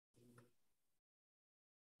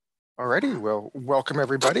Alrighty, well, welcome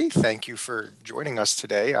everybody. Thank you for joining us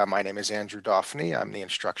today. My name is Andrew Dauphney. I'm the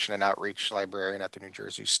Instruction and Outreach Librarian at the New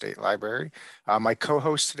Jersey State Library. My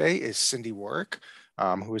co-host today is Cindy Warwick,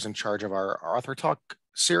 who is in charge of our Author Talk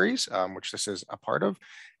series, which this is a part of.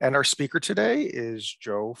 And our speaker today is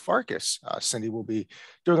Joel Farkas. Cindy will be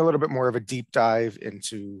doing a little bit more of a deep dive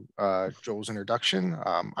into Joel's introduction.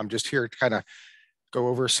 I'm just here to kind of go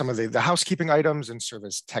over some of the housekeeping items and serve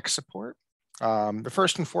as tech support. The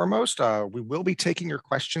first and foremost, we will be taking your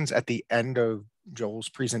questions at the end of Joel's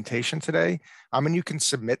presentation today, and you can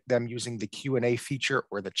submit them using the Q&A feature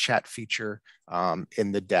or the chat feature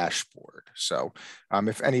in the dashboard. So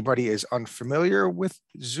if anybody is unfamiliar with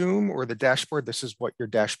Zoom or the dashboard, this is what your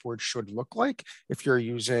dashboard should look like if you're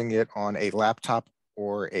using it on a laptop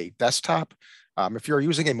or a desktop. If you're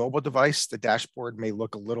using a mobile device, the dashboard may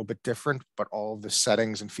look a little bit different, but all of the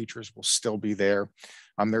settings and features will still be there.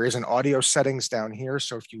 There is an audio settings down here,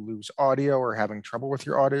 so if you lose audio or having trouble with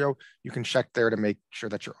your audio, you can check there to make sure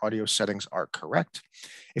that your audio settings are correct.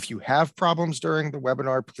 If you have problems during the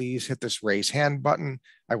webinar, please hit this raise hand button.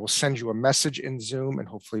 I will send you a message in Zoom and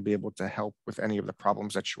hopefully be able to help with any of the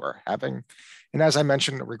problems that you are having. And as I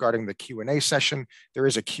mentioned regarding the Q&A session, there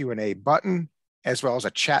is a Q&A button as well as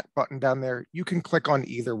a chat button down there. You can click on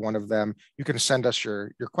either one of them. You can send us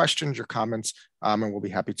your questions, your comments, and we'll be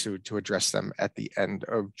happy to address them at the end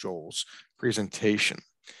of Joel's presentation.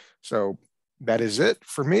 So that is it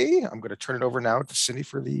for me. I'm going to turn it over now to Cindy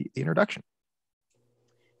for the introduction.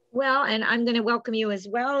 Well, and I'm going to welcome you as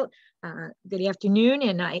well. Good afternoon,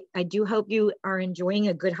 and I do hope you are enjoying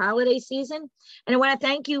a good holiday season. And I want to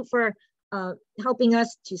thank you for helping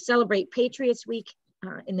us to celebrate Patriots Week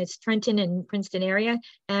in this Trenton and Princeton area,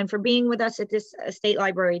 and for being with us at this State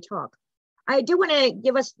Library Talk. I do want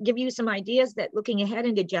to give you some ideas that looking ahead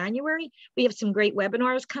into January, we have some great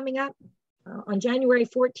webinars coming up. On January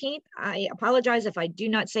 14th, I apologize if I do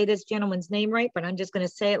not say this gentleman's name right, but I'm just going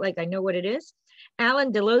to say it like I know what it is.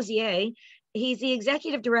 Alan Delosier, he's the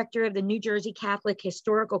executive director of the New Jersey Catholic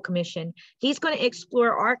Historical Commission. He's going to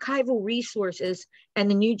explore archival resources and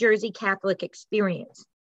the New Jersey Catholic experience.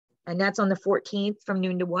 And that's on the 14th from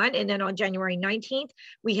noon to 1. And then on January 19th,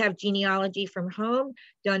 we have Genealogy from Home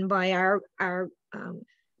done by our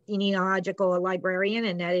genealogical librarian,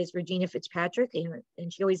 and that is Regina Fitzpatrick.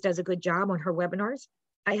 And she always does a good job on her webinars.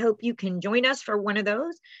 I hope you can join us for one of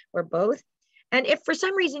those or both. And if for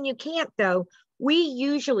some reason you can't though, we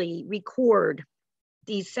usually record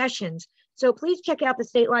these sessions. So please check out the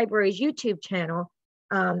State Library's YouTube channel.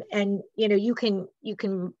 And you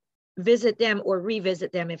can visit them or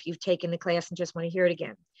revisit them if you've taken the class and just want to hear it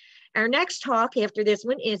again. Our next talk after this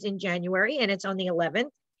one is in January, and it's on the 11th.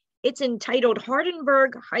 It's entitled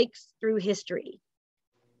Hardenberg Hikes Through History.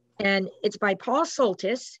 And it's by Paul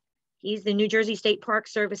Soltis. He's the New Jersey State Park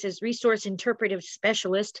Service's resource interpretive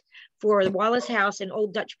specialist for the Wallace House and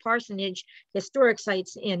Old Dutch Parsonage historic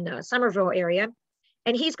sites in Somerville area.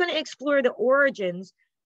 And he's going to explore the origins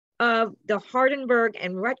of the Hardenberg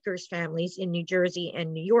and Rutgers families in New Jersey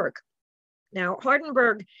and New York. Now,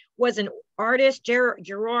 Hardenberg was an artist,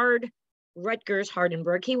 Gerard Rutgers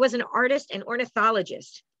Hardenberg. He was an artist and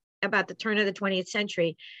ornithologist about the turn of the 20th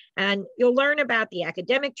century. And you'll learn about the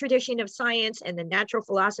academic tradition of science and the natural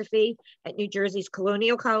philosophy at New Jersey's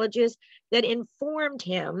colonial colleges that informed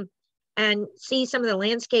him, and see some of the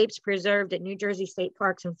landscapes preserved at New Jersey State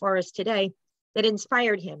Parks and Forests today that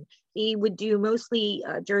inspired him. He would do mostly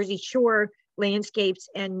Jersey Shore landscapes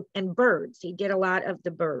and birds. He did a lot of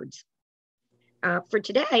the birds. For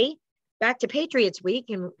today, back to Patriots Week,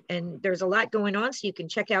 and there's a lot going on, so you can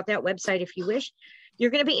check out that website if you wish. You're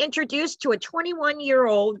going to be introduced to a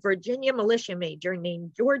 21-year-old Virginia Militia Major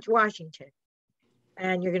named George Washington.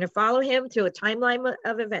 And you're going to follow him through a timeline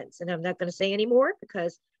of events. And I'm not going to say any more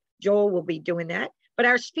because Joel will be doing that. But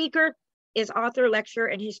our speaker is author, lecturer,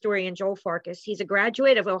 and historian Joel Farkas. He's a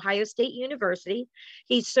graduate of Ohio State University.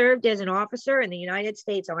 He served as an officer in the United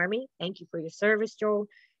States Army. Thank you for your service, Joel.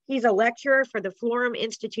 He's a lecturer for the Florham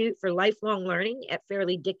Institute for Lifelong Learning at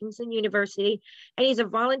Fairleigh Dickinson University, and he's a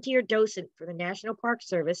volunteer docent for the National Park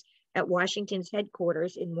Service at Washington's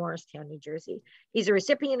headquarters in Morristown, New Jersey. He's a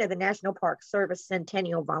recipient of the National Park Service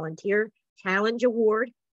Centennial Volunteer Challenge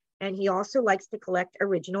Award, and he also likes to collect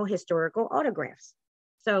original historical autographs.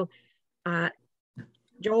 So,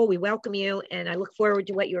 Joel, we welcome you, and I look forward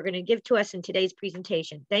to what you're going to give to us in today's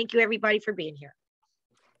presentation. Thank you, everybody, for being here.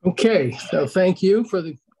 Okay, so thank you for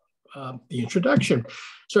the introduction.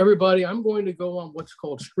 So everybody, I'm going to go on what's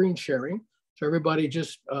called screen sharing. So everybody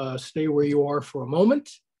just stay where you are for a moment,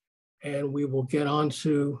 and we will get on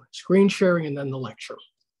to screen sharing and then the lecture.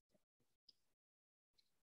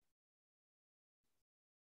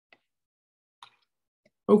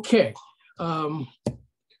 Okay.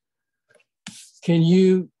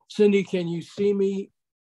 Cindy, can you see me?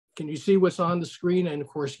 Can you see what's on the screen? And of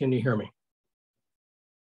course, can you hear me?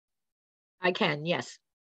 I can, yes.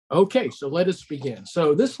 Okay, so let us begin.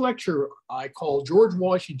 So this lecture I call George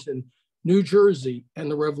Washington, New Jersey, and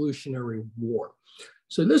the Revolutionary War.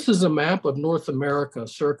 So this is a map of North America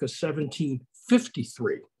circa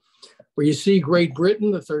 1753, where you see Great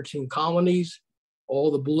Britain, the 13 colonies.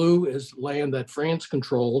 All the blue is land that France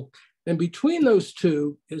controlled. And between those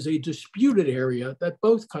two is a disputed area that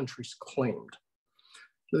both countries claimed.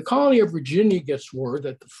 The colony of Virginia gets word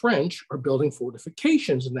that the French are building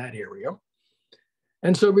fortifications in that area.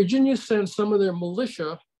 And so Virginia sends some of their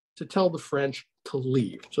militia to tell the French to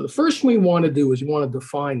leave. So the first thing we want to do is we want to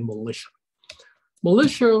define militia.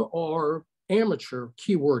 Militia are amateur,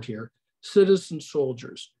 key word here, citizen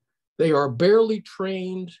soldiers. They are barely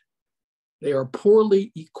trained, they are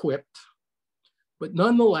poorly equipped, but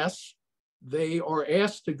nonetheless, they are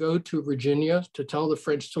asked to go to Virginia to tell the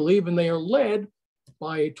French to leave, and they are led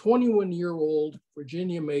by a 21-year-old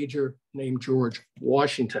Virginia Major named George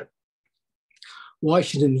Washington.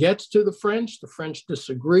 Washington gets to the French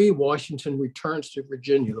disagree, Washington returns to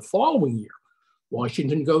Virginia. The following year,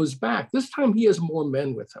 Washington goes back. This time he has more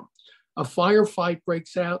men with him. A firefight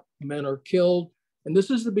breaks out, men are killed, and this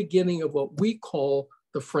is the beginning of what we call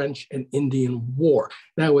the French and Indian War.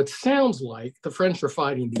 Now, it sounds like the French are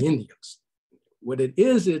fighting the Indians. What it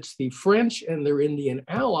is, it's the French and their Indian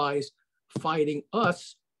allies fighting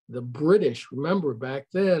us, the British. Remember, back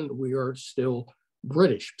then, we are still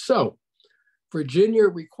British. So Virginia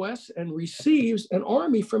requests and receives an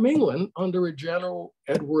army from England under a General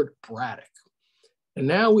Edward Braddock. And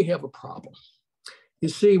now we have a problem. You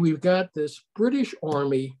see, we've got this British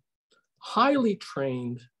army, highly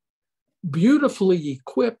trained, beautifully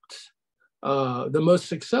equipped, the most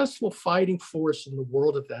successful fighting force in the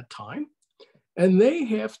world at that time. And they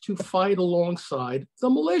have to fight alongside the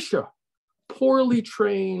militia, poorly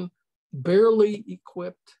trained, barely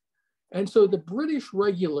equipped. And so the British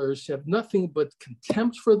regulars have nothing but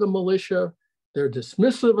contempt for the militia. They're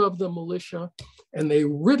dismissive of the militia, and they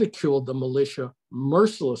ridicule the militia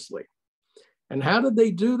mercilessly. And how did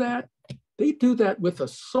they do that? They do that with a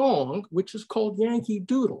song, which is called Yankee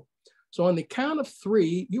Doodle. So on the count of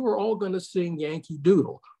three, you are all going to sing Yankee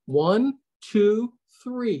Doodle. 1, 2,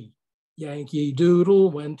 3. Yankee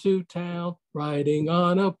Doodle went to town, riding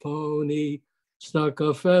on a pony, stuck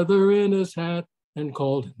a feather in his hat, and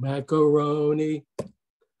called it macaroni.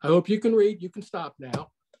 I hope you can read. You can stop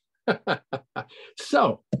now.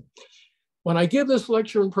 So when I give this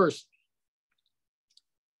lecture in person,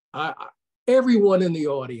 everyone in the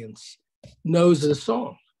audience knows the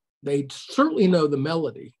song. They certainly know the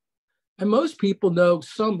melody. And most people know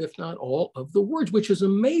some, if not all, of the words, which is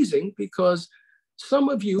amazing because some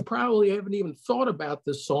of you probably haven't even thought about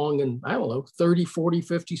this song in, I don't know, 30, 40,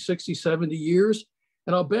 50, 60, 70 years.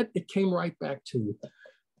 And I'll bet it came right back to you.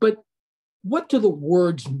 But what do the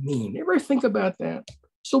words mean? Ever think about that?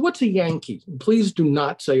 So what's a Yankee? And please do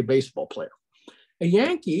not say a baseball player. A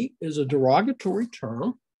Yankee is a derogatory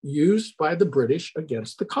term used by the British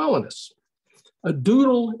against the colonists. A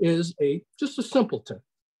doodle is just a simpleton.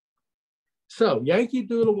 So Yankee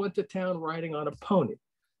Doodle went to town riding on a pony,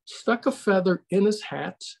 stuck a feather in his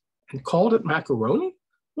hat and called it macaroni?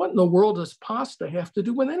 What in the world does pasta have to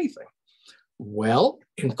do with anything? Well,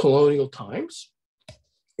 in colonial times,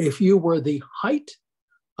 if you were the height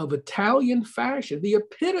of Italian fashion, the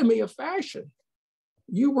epitome of fashion,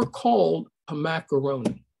 you were called a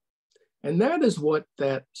macaroni. And that is what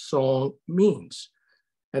that song means.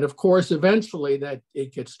 And of course, eventually that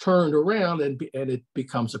it gets turned around and it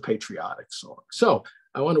becomes a patriotic song. So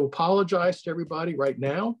I want to apologize to everybody right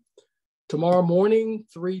now. Tomorrow morning,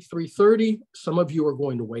 3:30, some of you are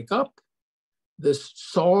going to wake up. This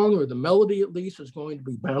song, or the melody at least, is going to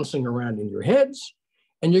be bouncing around in your heads,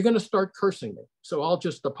 and you're going to start cursing me. So I'll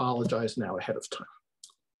just apologize now ahead of time.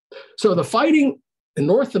 So the fighting in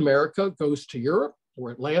North America goes to Europe,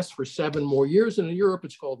 where it lasts for 7 more years. And in Europe,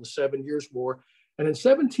 it's called the 7 Years' War. And in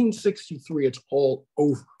 1763, it's all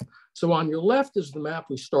over. So on your left is the map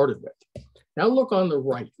we started with. Now look on the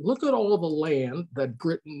right. Look at all the land that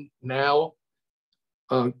Britain now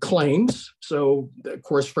claims. So, of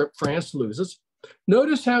course, France loses.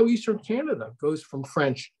 Notice how Eastern Canada goes from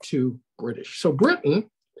French to British. So Britain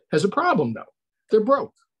has a problem, though. They're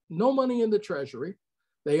broke. No money in the treasury.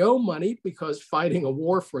 They owe money because fighting a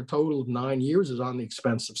war for a total of 9 years is on the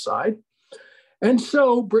expensive side. And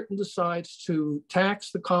so Britain decides to tax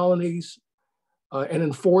the colonies, and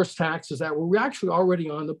enforce taxes that were actually already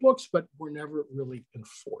on the books, but were never really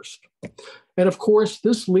enforced. And of course,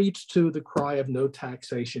 this leads to the cry of no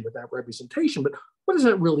taxation without representation. But what does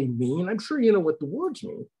that really mean? I'm sure you know what the words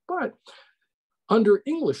mean, but under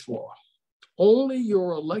English law, only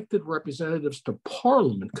your elected representatives to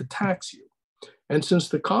Parliament could tax you. And since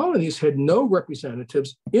the colonies had no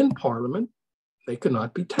representatives in Parliament, they could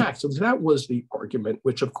not be taxed. So that was the argument,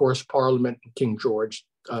 which of course Parliament and King George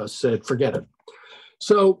said, forget it.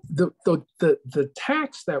 So the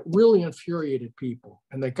tax that really infuriated people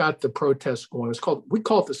and that got the protests going is we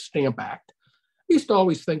call it the Stamp Act. I used to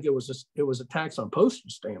always think it was a tax on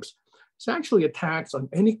postage stamps. It's actually a tax on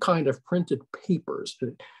any kind of printed papers.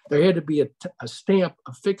 There had to be a stamp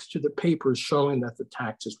affixed to the papers showing that the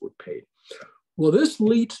taxes were paid. Well, this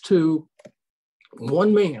leads to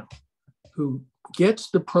one man who gets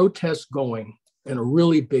the protest going in a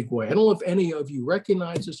really big way. I don't know if any of you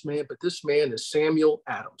recognize this man, but this man is Samuel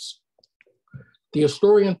Adams. The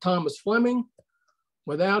historian Thomas Fleming,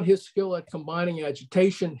 without his skill at combining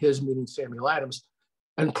agitation, his meaning Samuel Adams,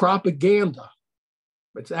 and propaganda,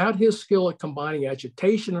 without his skill at combining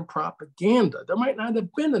agitation and propaganda, there might not have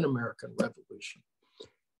been an American Revolution.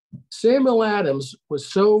 Samuel Adams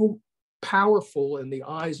was so powerful in the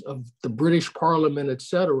eyes of the British Parliament, et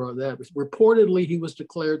cetera, that reportedly he was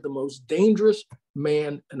declared the most dangerous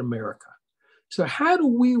man in America. So how do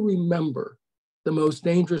we remember the most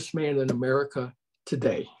dangerous man in America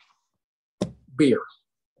today? Beer.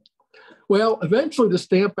 Well, eventually the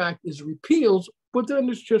Stamp Act is repealed, but then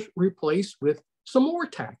it's just replaced with some more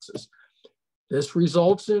taxes. This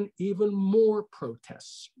results in even more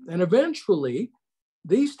protests. And eventually,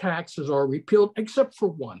 these taxes are repealed, except for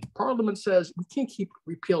one. Parliament says we can't keep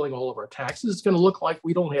repealing all of our taxes. It's going to look like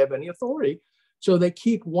we don't have any authority. So they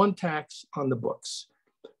keep one tax on the books.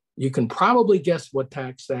 You can probably guess what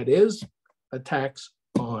tax that is, a tax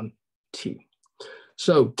on tea.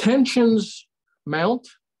 So tensions mount.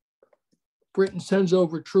 Britain sends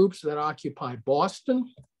over troops that occupy Boston.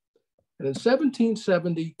 And in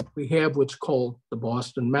 1770, we have what's called the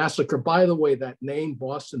Boston Massacre. By the way, that name,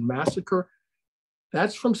 Boston Massacre,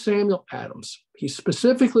 that's from Samuel Adams. He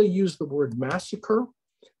specifically used the word massacre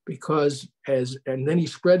because and then he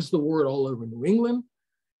spreads the word all over New England.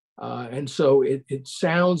 And so it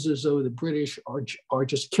sounds as though the British are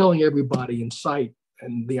just killing everybody in sight.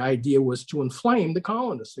 And the idea was to inflame the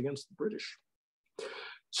colonists against the British.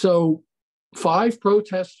 So 5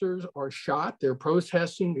 protesters are shot. They're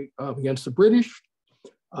protesting against the British.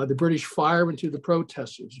 The British fire into the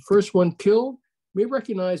protesters. The first one killed, we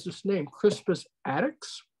recognize this name, Crispus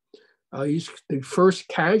Attucks. He's the first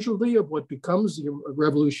casualty of what becomes the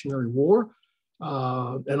Revolutionary War,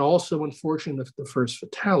 and also, unfortunately, the first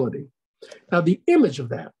fatality. Now, the image of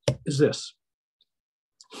that is this.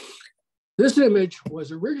 This image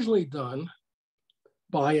was originally done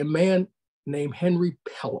by a man named Henry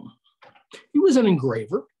Pelham. He was an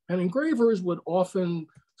engraver, and engravers would often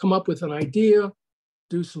come up with an idea,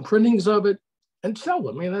 do some printings of it, and sell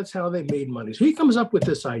them. I mean, that's how they made money. So he comes up with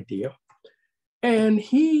this idea, and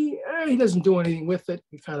he doesn't do anything with it.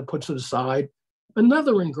 He kind of puts it aside.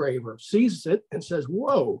 Another engraver sees it and says,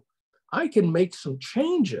 whoa, I can make some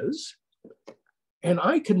changes, and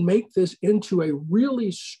I can make this into a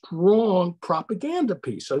really strong propaganda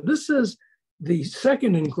piece. So this is the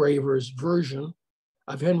second engraver's version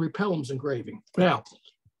of Henry Pelham's engraving. Now,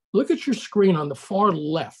 look at your screen on the far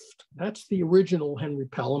left. That's the original Henry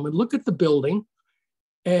Pelham. And look at the building.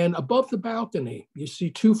 And above the balcony, you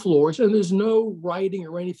see 2 floors, and there's no writing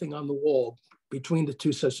or anything on the wall between the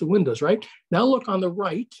 2 sets of windows, right? Now look on the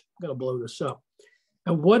right. I'm going to blow this up.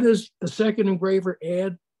 And what does the second engraver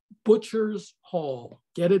add? Butcher's Hall.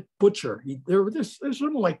 Get it? Butcher. There's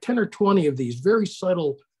something like 10 or 20 of these very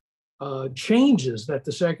subtle changes that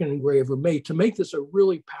the second engraver made to make this a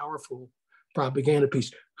really powerful propaganda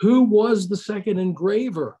piece. Who was the second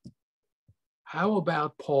engraver? How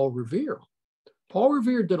about Paul Revere? Paul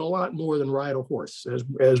Revere did a lot more than ride a horse,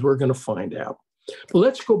 as we're going to find out. But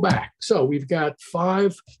let's go back. So we've got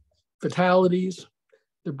 5 fatalities.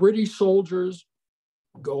 The British soldiers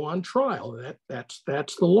go on trial. That's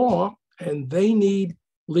the law, and they need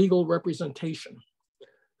legal representation.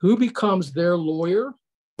 Who becomes their lawyer?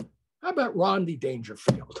 How about Rodney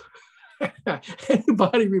Dangerfield?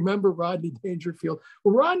 Anybody remember Rodney Dangerfield?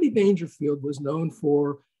 Well, Rodney Dangerfield was known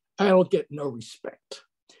for, I don't get no respect.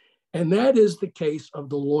 And that is the case of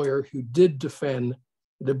the lawyer who did defend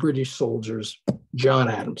the British soldiers, John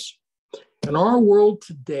Adams. In our world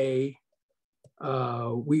today,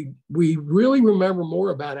 we really remember more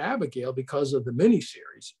about Abigail because of the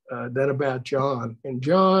miniseries than about John. And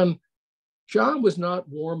John John was not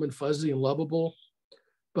warm and fuzzy and lovable,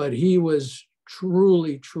 but he was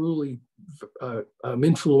truly, truly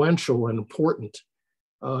influential and important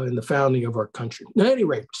in the founding of our country. At any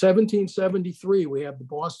rate, 1773, we have the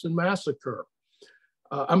Boston Massacre.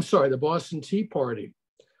 The Boston Tea Party.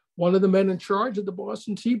 One of the men in charge of the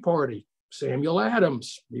Boston Tea Party, Samuel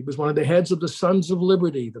Adams. He was one of the heads of the Sons of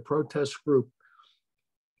Liberty, the protest group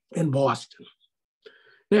in Boston.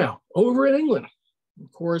 Now, over in England,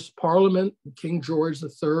 of course, Parliament, King George III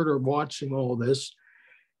are watching all this.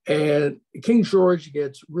 And King George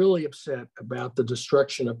gets really upset about the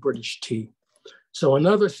destruction of British tea. So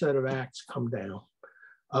another set of acts come down,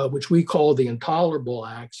 which we call the Intolerable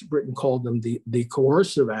Acts. Britain called them the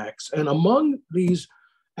Coercive Acts. And among these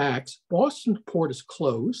acts, Boston port is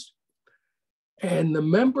closed, and the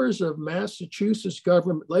members of Massachusetts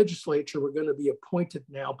government legislature were going to be appointed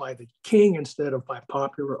now by the king instead of by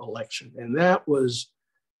popular election. And that was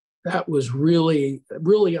really,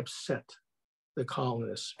 really upset the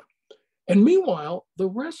colonists. And meanwhile, the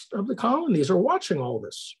rest of the colonies are watching all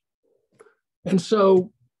this. And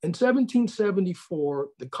so in 1774,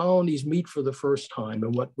 the colonies meet for the first time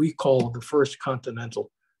in what we call the First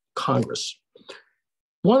Continental Congress.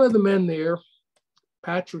 One of the men there,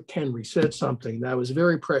 Patrick Henry, said something that was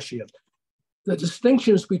very prescient. The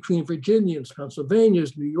distinctions between Virginians,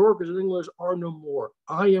 Pennsylvanians, New Yorkers, and Englanders are no more.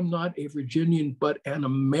 I am not a Virginian, but an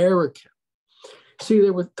American. See,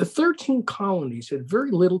 the 13 colonies had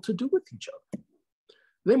very little to do with each other.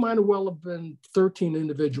 They might have well have been 13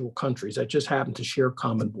 individual countries that just happened to share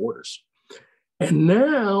common borders. And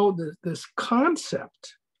now this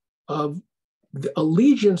concept of the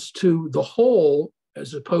allegiance to the whole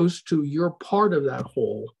as opposed to you're part of that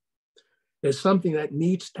whole is something that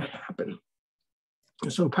needs to happen.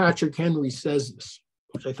 And so Patrick Henry says this,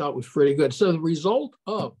 which I thought was pretty good. So the result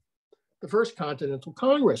of the First Continental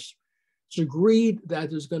Congress, it's agreed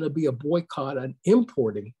that there's going to be a boycott on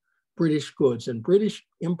importing British goods, and British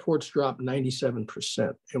imports dropped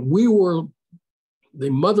 97%. And we were the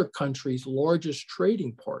mother country's largest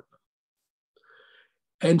trading partner.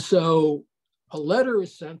 And so a letter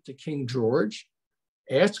is sent to King George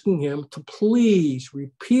asking him to please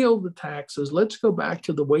repeal the taxes. Let's go back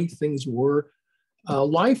to the way things were.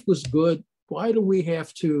 Life was good. Why do we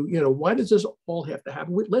have to, why does this all have to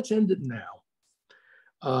happen? Let's end it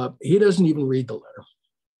now. He doesn't even read the letter.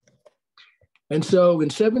 And so in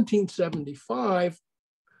 1775,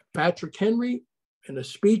 Patrick Henry in a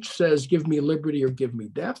speech says, give me liberty or give me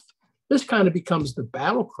death. This kind of becomes the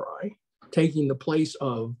battle cry, taking the place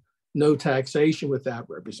of no taxation without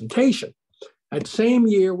representation. That same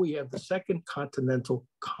year, we have the Second Continental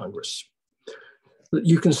Congress.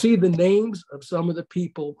 You can see the names of some of the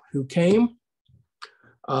people who came.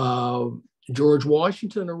 George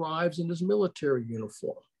Washington arrives in his military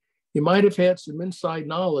uniform. He might have had some inside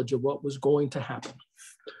knowledge of what was going to happen.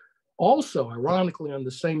 Also, ironically, on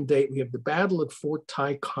the same date, we have the Battle at Fort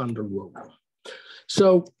Ticonderoga.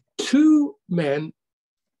 So two men,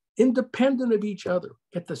 independent of each other,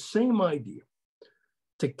 get the same idea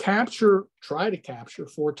to try to capture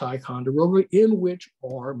Fort Ticonderoga, in which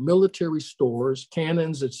are military stores,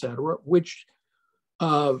 cannons, etc., which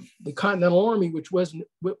the Continental Army, which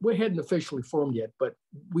we hadn't officially formed yet, but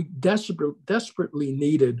we desperately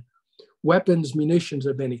needed weapons, munitions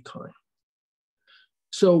of any kind.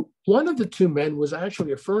 So one of the two men was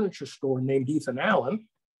actually a furniture store named Ethan Allen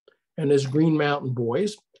and his Green Mountain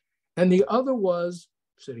Boys. And the other was,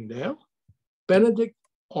 sitting down, Benedict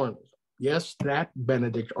Arnold. Yes, that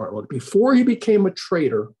Benedict Arnold. Before he became a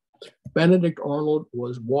traitor, Benedict Arnold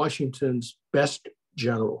was Washington's best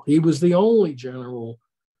general. He was the only general,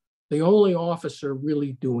 the only officer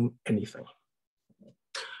really doing anything.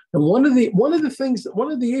 And one of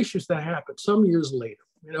the issues that happened some years later,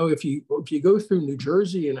 if you go through New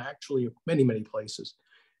Jersey and actually many, many places,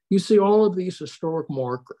 you see all of these historic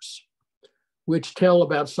markers, which tell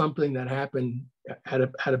about something that happened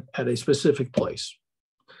at a specific place.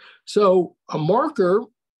 So a marker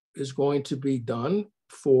is going to be done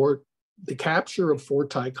for the capture of Fort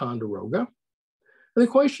Ticonderoga. And the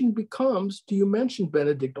question becomes, do you mention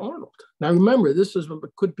Benedict Arnold? Now remember, this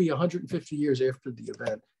could be 150 years after the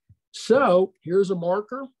event. So here's a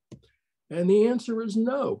marker. And the answer is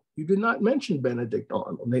no, you do not mention Benedict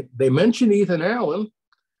Arnold. They mention Ethan Allen.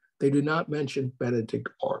 They do not mention Benedict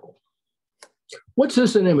Arnold. What's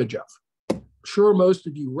this an image of? I'm sure most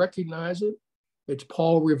of you recognize it. It's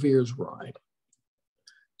Paul Revere's Ride.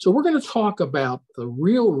 So we're going to talk about the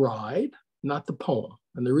real ride, not the poem.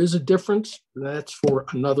 And there is a difference, and that's for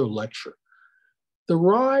another lecture. The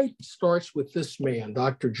ride starts with this man,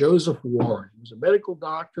 Dr. Joseph Warren. He was a medical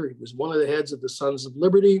doctor. He was one of the heads of the Sons of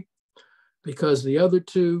Liberty. because the other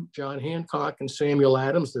two, John Hancock and Samuel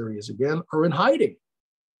Adams, there he is again, are in hiding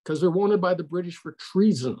because they're wanted by the British for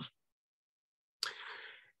treason.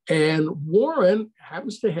 And Warren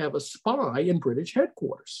happens to have a spy in British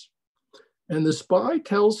headquarters. And the spy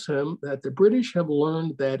tells him that the British have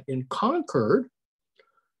learned that in Concord,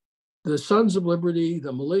 the Sons of Liberty,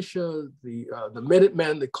 the militia, the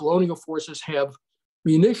Minutemen, the colonial forces have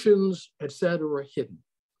munitions, etc., hidden.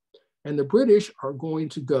 And the British are going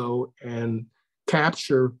to go and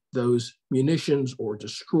capture those munitions or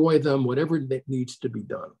destroy them, whatever needs to be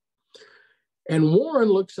done. And Warren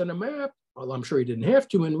looks at a map, well, I'm sure he didn't have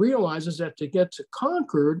to, and realizes that to get to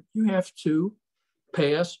Concord, you have to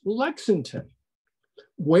pass Lexington,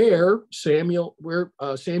 where Samuel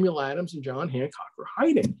Adams and John Hancock are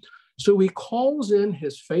hiding. So he calls in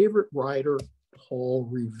his favorite writer, Paul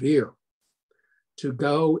Revere, to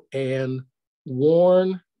go and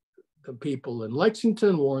warn the people in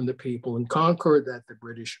Lexington, warn the people in Concord that the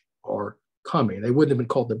British are coming. They wouldn't have been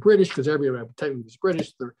called the British because everybody technically was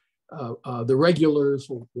British. The regulars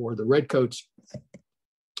or the redcoats.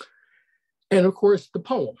 And of course, the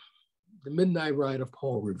poem, The Midnight Ride of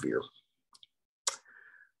Paul Revere.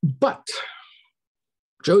 But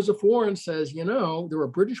Joseph Warren says, you know, there are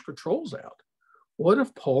British patrols out. What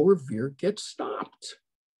if Paul Revere gets stopped?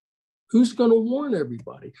 Who's going to warn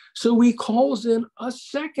everybody? So he calls in a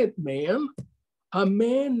second man, a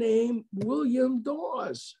man named William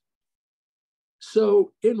Dawes.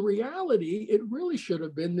 So in reality, it really should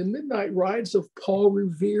have been the midnight rides of Paul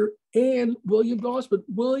Revere and William Dawes, but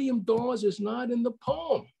William Dawes is not in the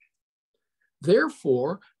poem.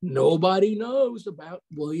 Therefore, nobody knows about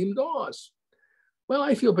William Dawes. Well,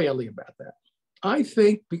 I feel badly about that. I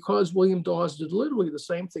think because William Dawes did literally the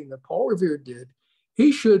same thing that Paul Revere did,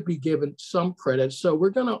 he should be given some credit. So we're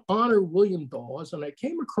going to honor William Dawes. And I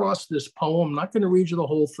came across this poem. I'm not going to read you the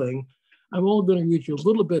whole thing. I'm only going to read you a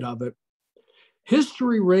little bit of it.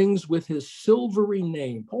 History rings with his silvery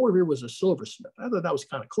name. Paul Revere was a silversmith. I thought that was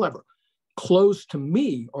kind of clever. Close to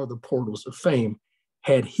me are the portals of fame.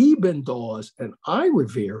 Had he been Dawes and I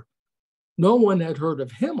Revere, no one had heard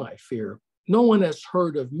of him, I fear. No one has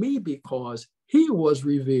heard of me because he was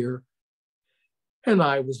Revere and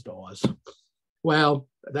I was Dawes. Well,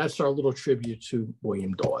 that's our little tribute to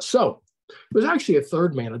William Dawes. So it was actually a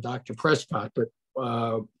third man, a Dr. Prescott, but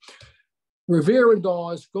Revere and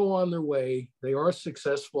Dawes go on their way. They are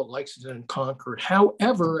successful at Lexington and Concord.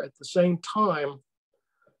 However, at the same time,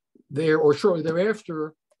 shortly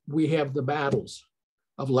thereafter, we have the battles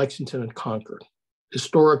of Lexington and Concord,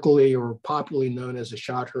 historically or popularly known as a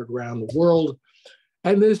shot heard around the world.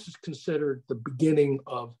 And this is considered the beginning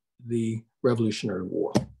of the Revolutionary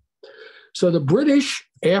War. So the British,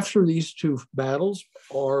 after these two battles,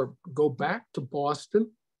 go back to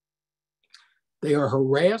Boston. They are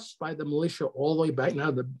harassed by the militia all the way back. Now,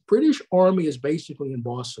 the British Army is basically in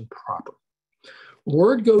Boston proper.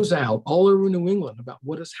 Word goes out all over New England about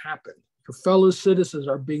what has happened. Your fellow citizens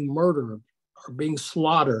are being murdered, are being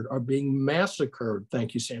slaughtered, are being massacred.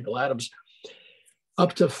 Thank you, Samuel Adams.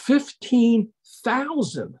 Up to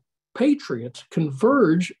 15,000 patriots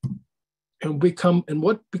converge and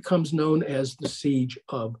what becomes known as the Siege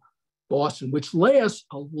of Boston, which lasts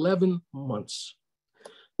 11 months.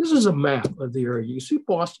 This is a map of the area. You see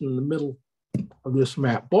Boston in the middle of this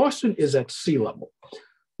map. Boston is at sea level,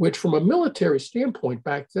 which from a military standpoint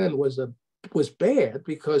back then was bad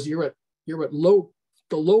because you're at the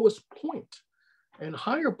lowest point, and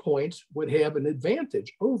higher points would have an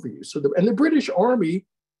advantage over you. So the British Army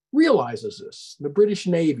realizes this, the British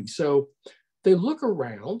Navy. So they look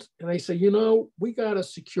around and they say, you know, we got to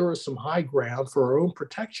secure some high ground for our own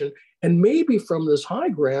protection. And maybe from this high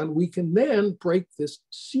ground, we can then break this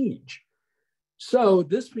siege. So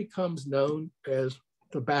this becomes known as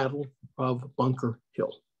the Battle of Bunker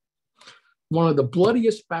Hill. One of the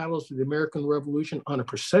bloodiest battles of the American Revolution on a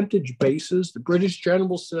percentage basis. The British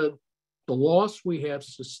general said, the loss we have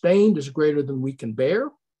sustained is greater than we can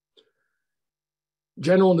bear.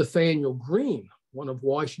 General Nathaniel Greene, one of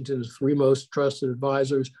Washington's three most trusted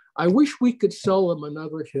advisors, I wish we could sell them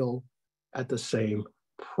another hill at the same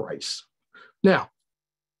price. Now,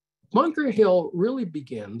 Bunker Hill really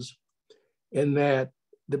begins in that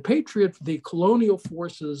the colonial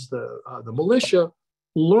forces, the militia,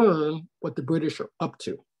 learn what the British are up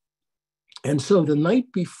to. And so the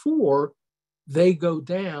night before they go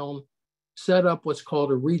down, set up what's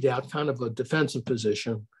called a redoubt, kind of a defensive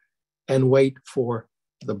position, and wait for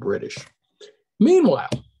the British. Meanwhile,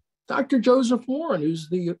 Dr. Joseph Warren, who's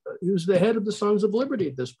the head of the Sons of Liberty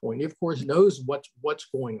at this point, he of course knows what's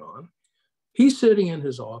going on. He's sitting in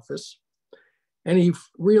his office And he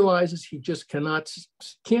realizes he just can't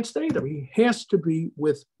stay there. He has to be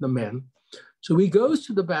with the men. So he goes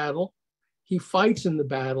to the battle, he fights in the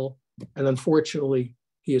battle, and unfortunately,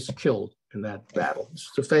 he is killed in that battle.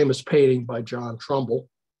 It's a famous painting by John Trumbull.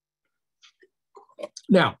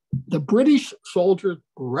 Now, the British soldiers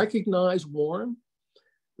recognize Warren.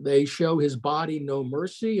 They show his body no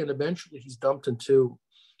mercy, and eventually he's dumped into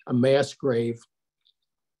a mass grave.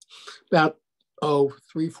 About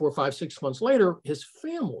 3, 4, 5, 6 months later, his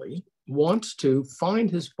family wants to find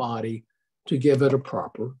his body to give it a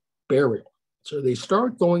proper burial. So they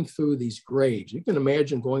start going through these graves. You can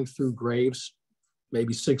imagine going through graves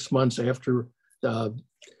maybe 6 months after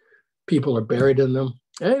people are buried in them.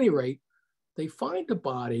 At any rate, they find a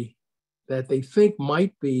body that they think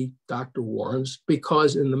might be Dr. Warren's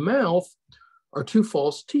because in the mouth are 2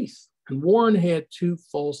 false teeth. And Warren had 2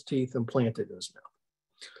 false teeth implanted in his mouth.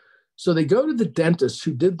 So they go to the dentist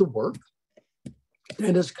who did the work. The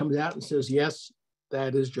dentist comes out and says, yes,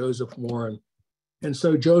 that is Joseph Warren. And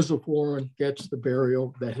so Joseph Warren gets the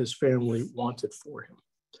burial that his family wanted for him.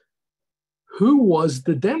 Who was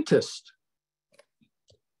the dentist?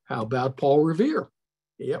 How about Paul Revere?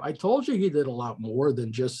 Yeah, I told you he did a lot more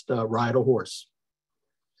than just ride a horse.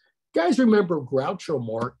 You guys remember Groucho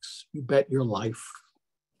Marx, You Bet Your Life?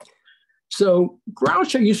 So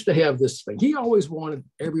Groucho used to have this thing. He always wanted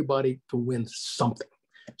everybody to win something.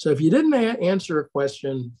 So if you didn't answer a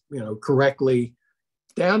question, correctly,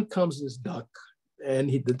 down comes this duck, and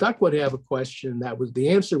the duck would have a question the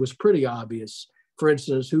answer was pretty obvious. For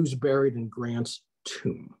instance, who's buried in Grant's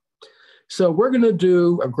tomb? So we're going to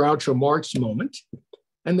do a Groucho Marx moment.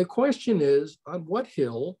 And the question is, on what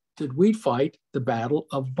hill did we fight the Battle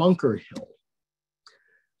of Bunker Hill?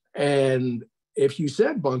 And if you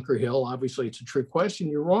said Bunker Hill, obviously it's a trick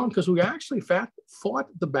question. You're wrong, because we actually fought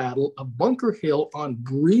the Battle of Bunker Hill on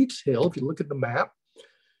Breed's Hill. If you look at the map,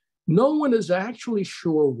 no one is actually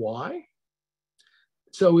sure why.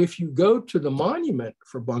 So if you go to the monument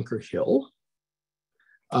for Bunker Hill,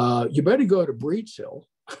 you better go to Breed's Hill.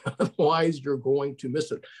 Otherwise, you're going to miss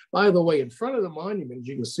it. By the way, in front of the monument,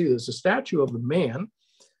 you can see there's a statue of a man.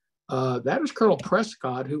 That is Colonel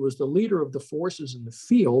Prescott, who was the leader of the forces in the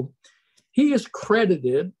field. He is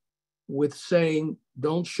credited with saying,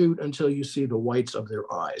 don't shoot until you see the whites of their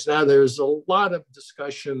eyes. Now, there's a lot of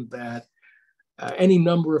discussion that any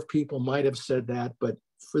number of people might have said that, but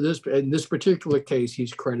in this particular case,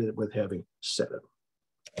 he's credited with having said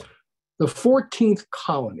it. The 14th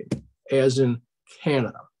colony, as in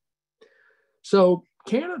Canada. So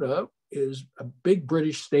Canada is a big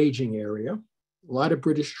British staging area, a lot of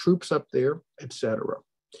British troops up there, etc.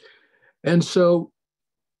 And so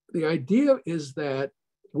the idea is that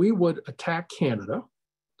we would attack Canada,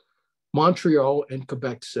 Montreal, and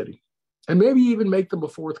Quebec City, and maybe even make them a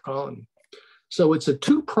 4th colony. So it's a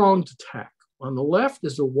 2-pronged attack. On the left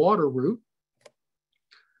is a water route,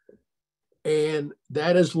 and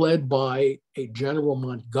that is led by a General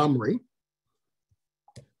Montgomery.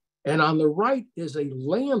 And on the right is a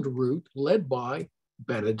land route led by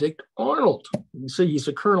Benedict Arnold. You see he's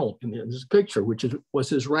a colonel in this picture, which was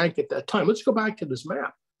his rank at that time. Let's go back to this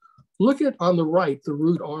map. Look at on the right, the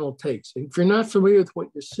route Arnold takes. If you're not familiar with what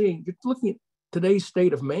you're seeing, you're looking at today's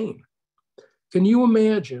state of Maine. Can you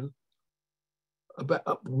imagine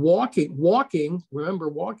about walking, remember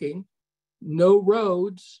walking, no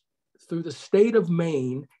roads through the state of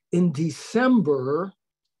Maine in December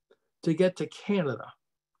to get to Canada?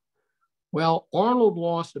 Well, Arnold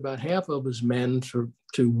lost about half of his men to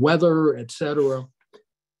weather, etc.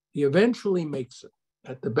 He eventually makes it.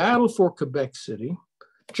 At the battle for Quebec City,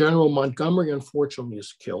 General Montgomery unfortunately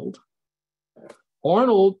is killed.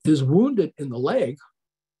 Arnold is wounded in the leg.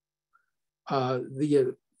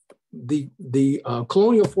 The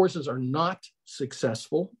colonial forces are not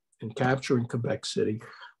successful in capturing Quebec City,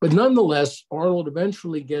 but nonetheless, Arnold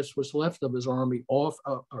eventually gets what's left of his army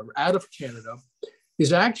out of Canada.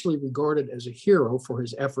 He's actually regarded as a hero for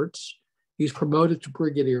his efforts. He's promoted to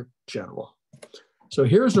brigadier general. So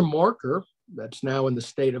here's a marker that's now in the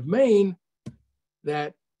state of Maine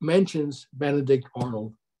that mentions Benedict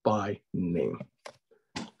Arnold by name.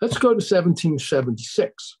 Let's go to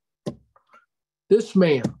 1776. This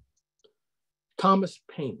man, Thomas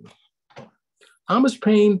Paine. Thomas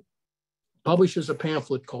Paine publishes a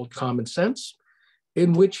pamphlet called Common Sense,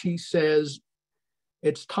 in which he says,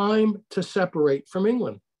 it's time to separate from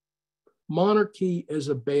England. Monarchy is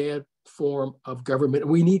a bad form of government,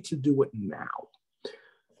 and we need to do it now.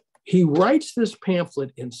 He writes this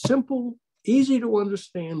pamphlet in simple, easy to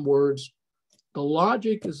understand words. The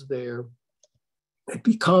logic is there. It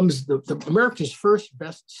becomes the America's first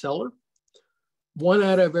bestseller. 1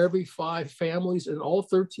 out of every 5 families in all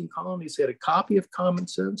 13 colonies had a copy of Common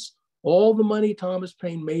Sense. All the money Thomas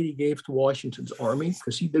Paine made, he gave to Washington's army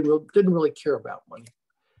because he didn't really care about money.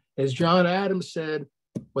 As John Adams said,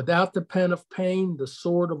 without the pen of Paine, the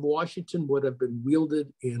sword of Washington would have been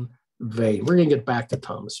wielded in vain. We're going to get back to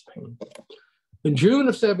Thomas Paine. In June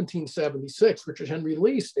of 1776, Richard Henry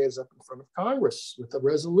Lee stands up in front of Congress with a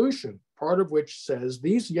resolution, part of which says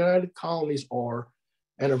these united colonies are,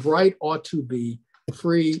 and of right ought to be,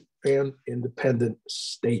 free and independent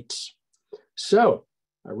states. So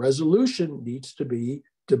a resolution needs to be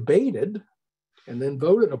debated and then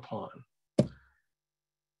voted upon.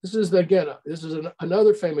 This is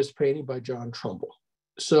another famous painting by John Trumbull.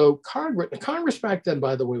 So Congress back then,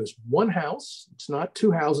 by the way, was 1 house. It's not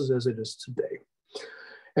 2 houses as it is today.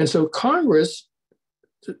 And so Congress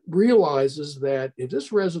realizes that if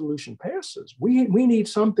this resolution passes, we need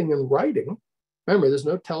something in writing. Remember, there's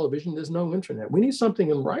no television, there's no internet. We need something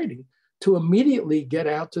in writing to immediately get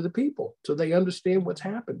out to the people so they understand what's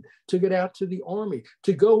happened, to get out to the army,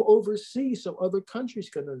 to go overseas so other countries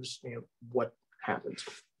can understand what happens,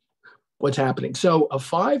 what's happening. So a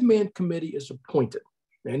 5-man committee is appointed.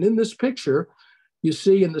 And in this picture, you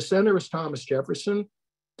see in the center is Thomas Jefferson.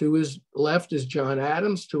 To his left is John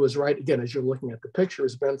Adams. To his right, again, as you're looking at the picture,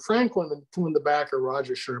 is Ben Franklin. And 2 in the back are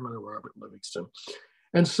Roger Sherman and Robert Livingston.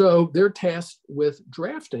 And so they're tasked with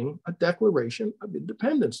drafting a Declaration of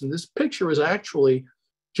Independence. And this picture is actually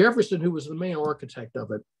Jefferson, who was the main architect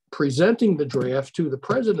of it, presenting the draft to the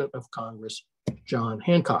President of Congress, John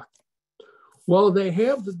Hancock. Well, they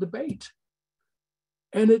have the debate,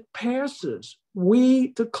 and it passes. We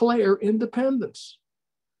declare independence.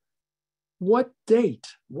 What date?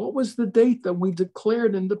 What was the date that we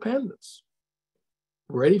declared independence?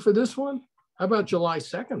 Ready for this one? How about July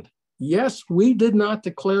 2nd? Yes, we did not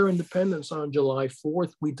declare independence on July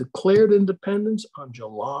 4th. We declared independence on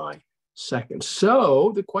July 2nd.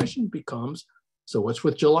 So the question becomes, so what's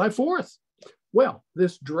with July 4th? Well,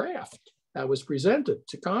 this draft that was presented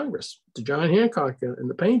to Congress, to John Hancock in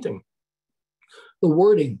the painting, the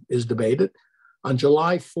wording is debated. On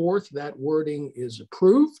July 4th, that wording is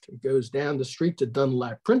approved. It goes down the street to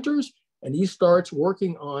Dunlap Printers, and he starts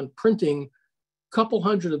working on printing a couple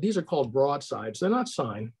hundred of these are called broadsides. They're not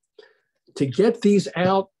signed. To get these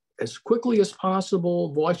out as quickly as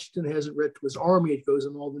possible, Washington has it read to his army. It goes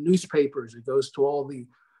in all the newspapers. It goes to all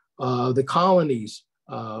the colonies.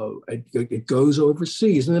 It goes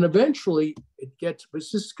overseas. And then eventually it gets,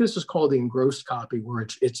 this is called the engrossed copy, where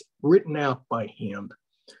it's written out by hand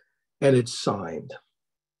and it's signed.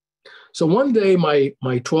 So one day my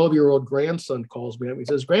 12-year-old grandson calls me up. He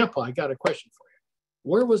says, "Grandpa, I got a question for you.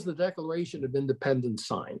 Where was the Declaration of Independence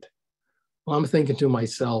signed?" Well, I'm thinking to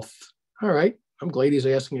myself, all right, I'm glad he's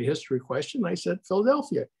asking a history question. I said,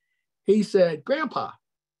 "Philadelphia." He said, "Grandpa,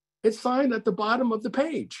 it's signed at the bottom of the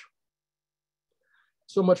page."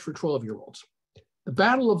 So much for 12-year-olds. The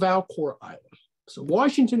Battle of Valcour Island. So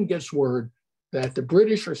Washington gets word that the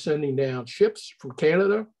British are sending down ships from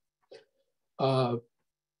Canada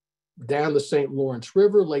down the St. Lawrence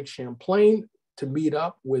River, Lake Champlain, to meet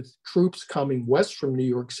up with troops coming west from New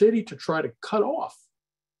York City to try to cut off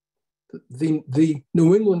the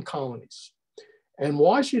New England colonies. And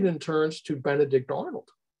Washington turns to Benedict Arnold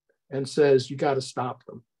and says, "You got to stop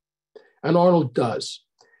them." And Arnold does.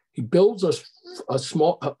 He builds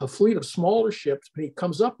a fleet of smaller ships, but he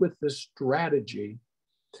comes up with this strategy,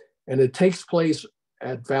 and it takes place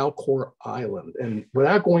at Valcour Island. And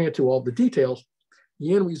without going into all the details,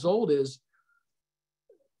 the end result is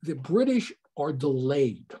the British are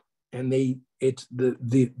delayed, and the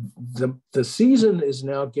season is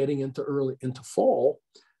now getting into fall,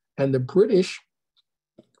 and the British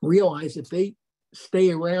realize if they stay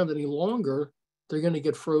around any longer, they're going to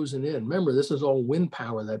get frozen in. Remember, this is all wind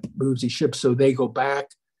power that moves these ships, so they go back,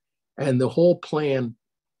 and the whole plan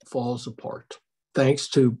falls apart, thanks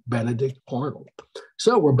to Benedict Arnold.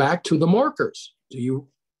 So we're back to the markers. Do you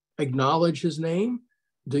acknowledge his name?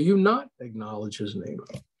 Do you not acknowledge his name?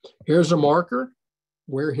 Here's a marker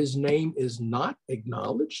where his name is not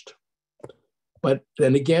acknowledged. But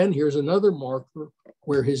then again, here's another marker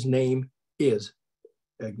where his name is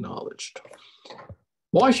acknowledged.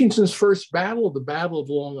 Washington's first battle, the Battle of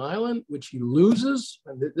Long Island, which he loses.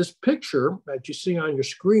 And this picture that you see on your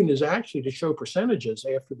screen is actually to show percentages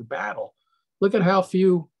after the battle. Look at how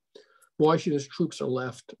few Washington's troops are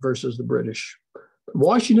left versus the British.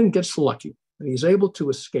 Washington gets lucky, and he's able to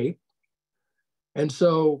escape. And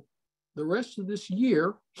so the rest of this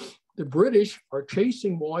year, the British are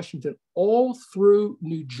chasing Washington all through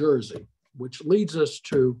New Jersey, which leads us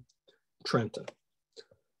to Trenton.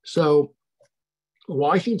 So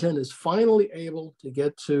Washington is finally able to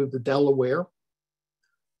get to the Delaware,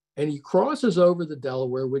 and he crosses over the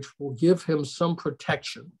Delaware, which will give him some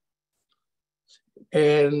protection.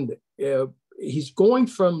 And he's going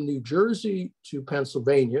from New Jersey to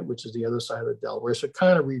Pennsylvania, which is the other side of the Delaware, so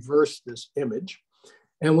kind of reverse this image.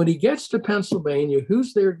 And when he gets to Pennsylvania,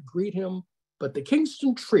 who's there to greet him but the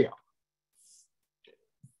Kingston Trio?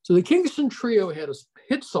 So the Kingston Trio had a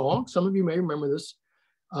hit song, some of you may remember this,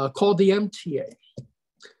 called the MTA.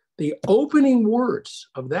 The opening words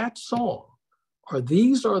of that song are,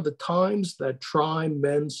 "These are the times that try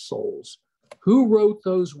men's souls." Who wrote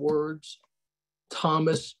those words?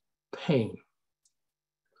 Thomas Paine.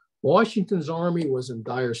 Washington's army was in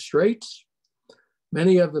dire straits.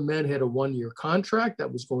 Many of the men had a one-year contract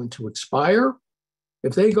that was going to expire.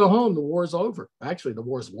 If they go home, the war's over. Actually, the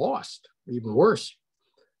war's lost, even worse.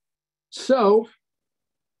 So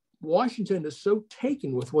Washington is so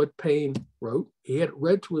taken with what Paine wrote, he had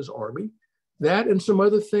read to his army, that and some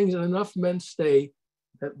other things, and enough men stay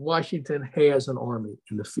that Washington has an army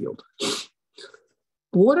in the field.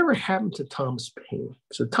 But whatever happened to Thomas Paine?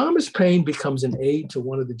 So Thomas Paine becomes an aide to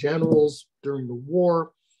one of the generals during the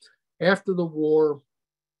war. After the war,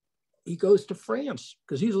 he goes to France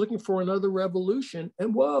because he's looking for another revolution.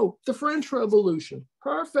 And whoa, the French Revolution,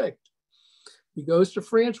 perfect. He goes to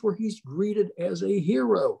France where he's greeted as a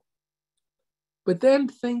hero. But then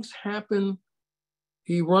things happen.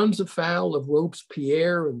 He runs afoul of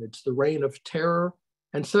Robespierre, and it's the Reign of Terror.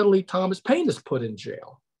 And suddenly Thomas Paine is put in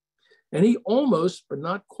jail. And he almost, but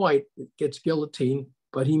not quite, gets guillotined,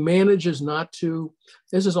 but he manages not to.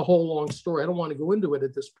 This is a whole long story. I don't want to go into it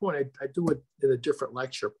at this point. I do it in a different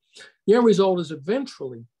lecture. The end result is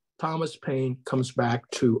eventually Thomas Paine comes back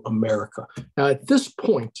to America. Now, at this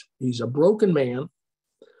point, he's a broken man,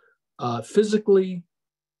 physically,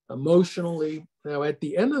 emotionally. Now, at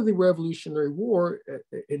the end of the Revolutionary War,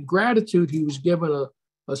 in gratitude, he was given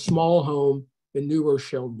a small home in New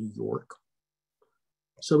Rochelle, New York.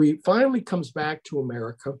 So he finally comes back to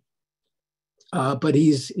America, but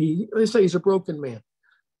they say he's a broken man.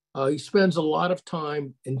 He spends a lot of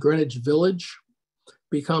time in Greenwich Village,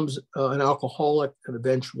 becomes an alcoholic, and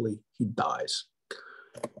eventually he dies.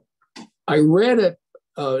 I read it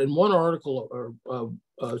in one article, or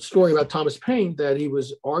a story about Thomas Paine, that he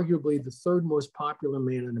was arguably the third most popular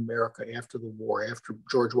man in America after the war, after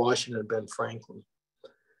George Washington and Ben Franklin.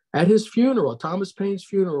 At his funeral, Thomas Paine's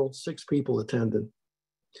funeral, 6 people attended.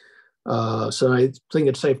 So I think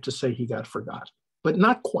it's safe to say he got forgotten, but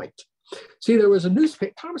not quite. See, there was a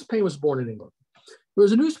newspaper. Thomas Paine was born in England. There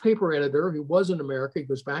was a newspaper editor who was in America. He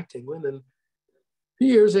goes back to England, and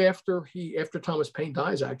years after Thomas Paine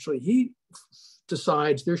dies, actually, he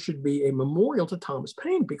decides there should be a memorial to Thomas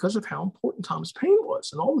Paine because of how important Thomas Paine was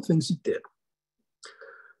and all the things he did.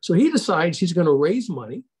 So he decides he's going to raise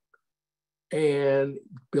money and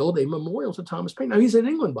build a memorial to Thomas Paine. Now, he's in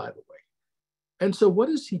England, by the way. And so what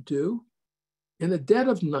does he do? In the dead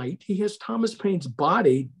of night, he has Thomas Paine's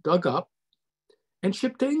body dug up and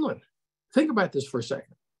shipped to England. Think about this for a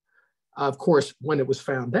second. Of course, when it was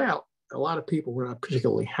found out, a lot of people were not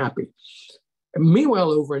particularly happy. And meanwhile,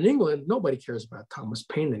 over in England, nobody cares about Thomas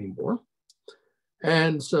Paine anymore.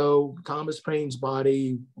 And so Thomas Paine's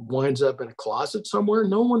body winds up in a closet somewhere.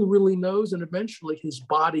 No one really knows. And eventually his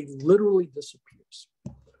body literally disappears.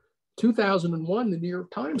 2001, the New York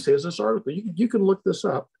Times has this article. You can look this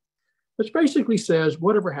up, which basically says,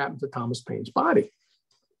 whatever happened to Thomas Paine's body?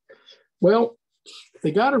 Well,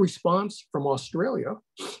 they got a response from Australia,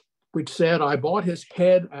 which said, I bought his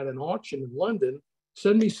head at an auction in London.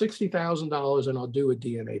 Send me $60,000 and I'll do a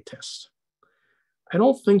DNA test. I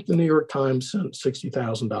don't think the New York Times sent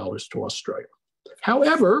 $60,000 to Australia.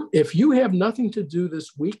 However, if you have nothing to do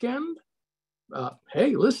this weekend,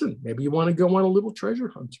 hey, listen, maybe you want to go on a little treasure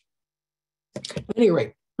hunt. At any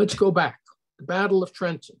rate, let's go back. The Battle of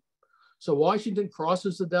Trenton. So Washington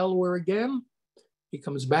crosses the Delaware again. He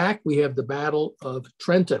comes back. We have the Battle of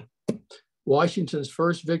Trenton. Washington's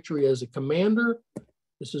first victory as a commander.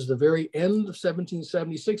 This is the very end of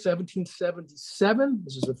 1776, 1777.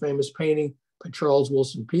 This is a famous painting by Charles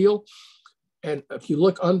Wilson Peale. And if you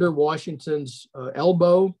look under Washington's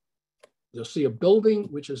elbow, you'll see a building,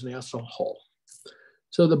 which is Nassau Hall.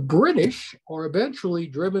 So the British are eventually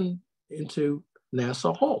driven into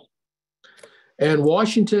Nassau Hall. And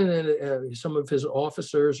Washington and some of his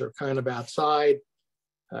officers are kind of outside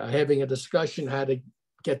having a discussion how to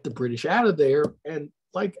get the British out of there. And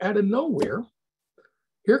like out of nowhere,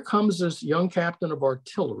 here comes this young captain of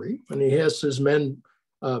artillery, and he has his men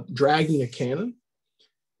dragging a cannon,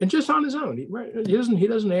 and just on his own. He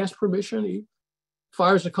doesn't ask permission. He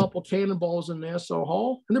fires a couple cannonballs in Nassau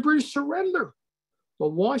Hall, and the British surrender.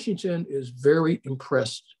 Well, Washington is very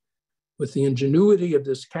impressed with the ingenuity of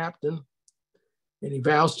this captain, and he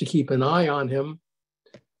vows to keep an eye on him.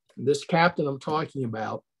 And this captain I'm talking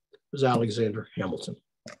about was Alexander Hamilton.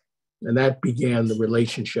 And that began the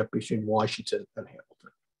relationship between Washington and Hamilton.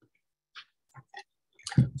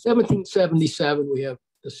 1777, we have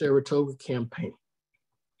the Saratoga campaign.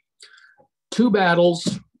 Two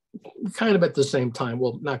battles, kind of at the same time.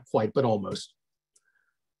 Well, not quite, but almost.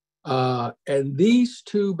 And these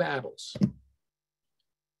two battles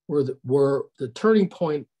were the turning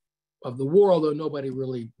point of the war, although nobody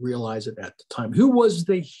really realized it at the time. Who was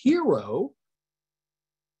the hero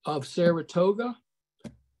of Saratoga?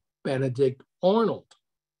 Benedict Arnold.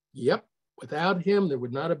 Yep, without him, there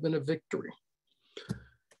would not have been a victory.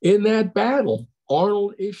 In that battle,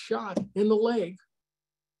 Arnold is shot in the leg,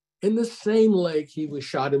 in the same leg he was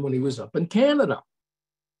shot in when he was up in Canada.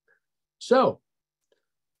 So,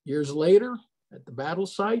 years later, at the battle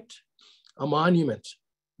site, a monument.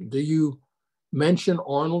 Do you mention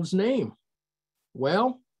Arnold's name?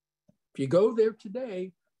 Well, if you go there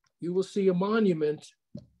today, you will see a monument,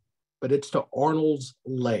 but it's to Arnold's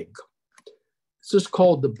leg. This is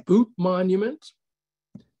called the Boot Monument,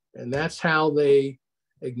 and that's how they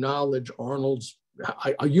acknowledge Arnold's,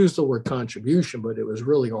 I use the word contribution, but it was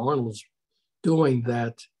really Arnold's doing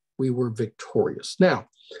that we were victorious. Now,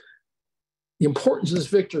 the importance of this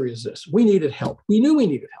victory is this. We needed help. We knew we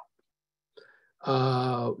needed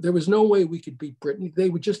help. There was no way we could beat Britain. They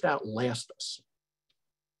would just outlast us.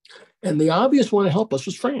 And the obvious one to help us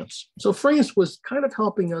was France. So France was kind of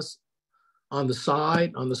helping us on the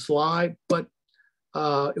side, on the slide, but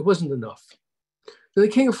it wasn't enough. The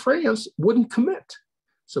King of France wouldn't commit.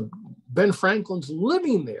 So Ben Franklin's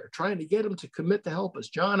living there, trying to get him to commit to help us.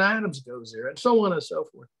 John Adams goes there, and so on and so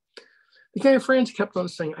forth. The King of France kept on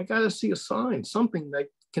saying, I got to see a sign, something that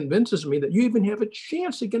convinces me that you even have a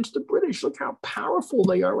chance against the British. Look how powerful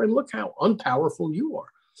they are, and look how unpowerful you are.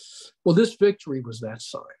 Well, this victory was that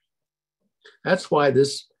sign. That's why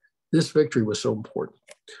this victory was so important.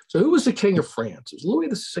 So who was the King of France? It was Louis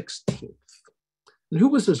XVI. And who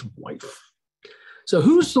was his wife? So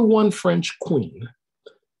who's the one French queen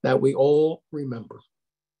that we all remember?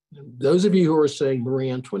 And those of you who are saying Marie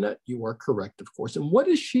Antoinette, you are correct, of course. And what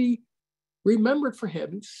is she remembered for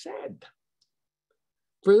having said?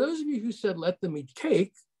 For those of you who said, let them eat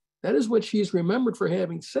cake, that is what she's remembered for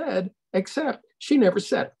having said, except she never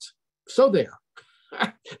said it. So there.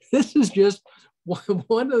 This is just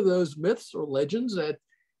one of those myths or legends that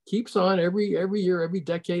keeps on every year, every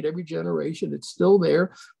decade, every generation. It's still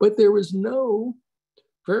there, but there is no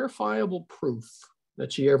verifiable proof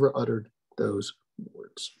that she ever uttered those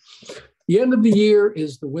words. The end of the year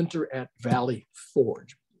is the winter at Valley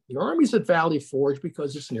Forge. The Army's at Valley Forge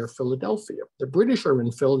because it's near Philadelphia. The British are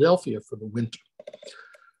in Philadelphia for the winter.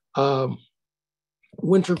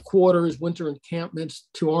 Winter quarters, winter encampments,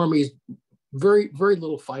 two armies, very, very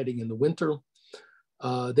little fighting in the winter.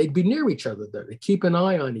 They'd be near each other there. They keep an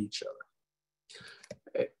eye on each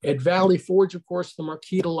other. At Valley Forge, of course, the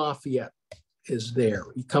Marquis de Lafayette is there.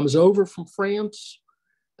 He comes over from France,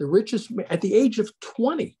 the richest, at the age of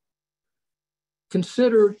 20,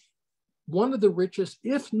 considered one of the richest,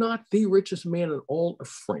 if not the richest man in all of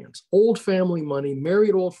France. Old family money,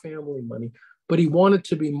 married old family money, but he wanted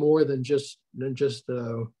to be more than just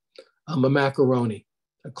a macaroni,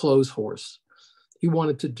 a clothes horse. He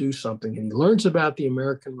wanted to do something, and he learns about the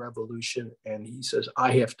American Revolution, and he says,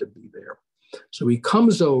 I have to be there. So he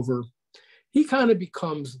comes over. He kind of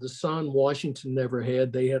becomes the son Washington never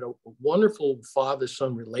had. They had a wonderful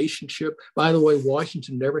father-son relationship. By the way,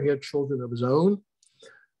 Washington never had children of his own.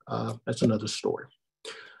 That's another story.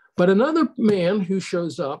 But another man who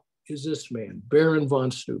shows up is this man, Baron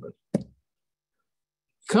von Steuben. He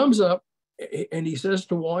comes up and he says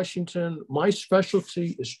to Washington, my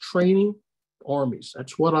specialty is training armies.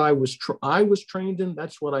 That's what I was trained in.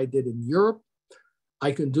 That's what I did in Europe.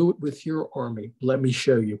 I can do it with your army. Let me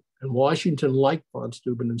show you. And Washington liked von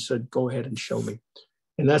Steuben and said, go ahead and show me.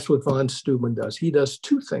 And that's what von Steuben does. He does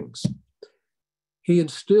two things. He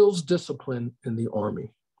instills discipline in the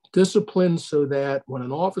army. Discipline so that when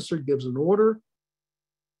an officer gives an order,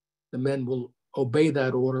 the men will obey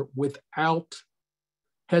that order without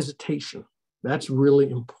hesitation. That's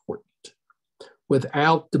really important.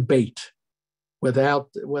 Without debate. Without,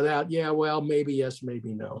 yeah, well, maybe yes,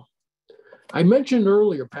 maybe no. I mentioned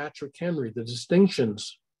earlier, Patrick Henry, the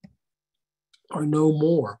distinctions are no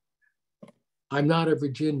more. I'm not a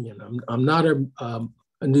Virginian. I'm not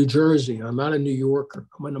a New Jersey. I'm not a New Yorker.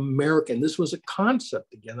 I'm an American. This was a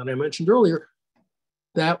concept, again, that I mentioned earlier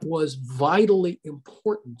that was vitally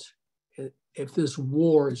important if this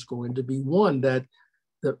war is going to be won, that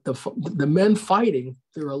the men fighting,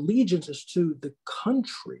 their allegiance is to the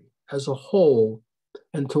country as a whole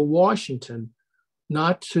and to Washington,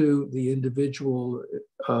 not to the individual,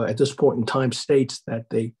 at this point in time, states that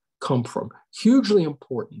they come from. Hugely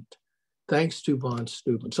important, thanks to von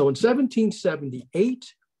Steuben. So in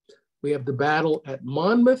 1778, we have the battle at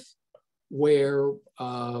Monmouth, where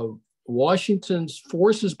Washington's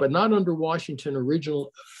forces, but not under Washington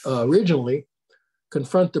originally,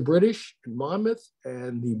 confront the British in Monmouth,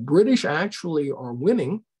 and the British actually are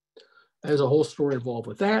winning. There's a whole story involved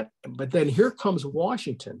with that. But then here comes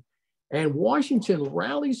Washington, and Washington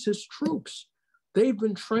rallies his troops. They've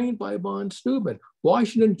been trained by von Steuben.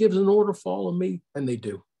 Washington gives an order, follow me, and they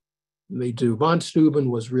do. And they do. Von Steuben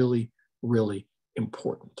was really, really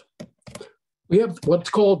important. We have what's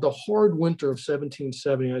called the hard winter of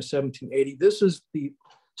 1779, 1780. This is the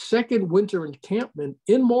second winter encampment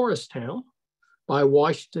in Morristown by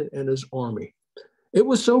Washington and his army. It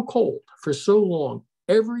was so cold for so long,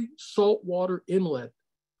 every saltwater inlet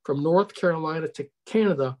from North Carolina to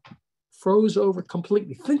Canada froze over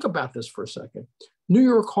completely. Think about this for a second. New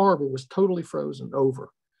York Harbor was totally frozen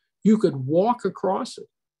over. You could walk across it.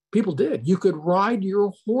 People did. You could ride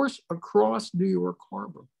your horse across New York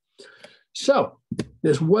Harbor. So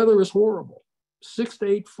this weather is horrible. 6 to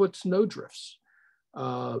 8 foot snow drifts.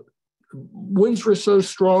 Winds were so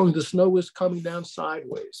strong, the snow was coming down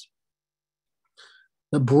sideways.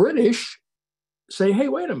 The British say, hey,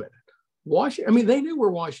 wait a minute. Washington, I mean, they knew where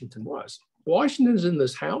Washington was. Washington's in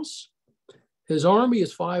this house. His army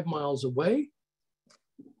is 5 miles away.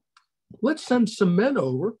 Let's send some men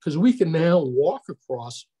over because we can now walk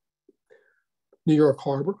across New York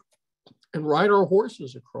Harbor and ride our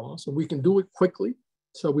horses across, and we can do it quickly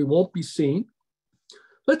so we won't be seen.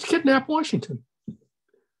 Let's kidnap Washington,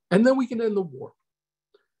 and then we can end the war.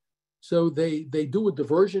 So they do a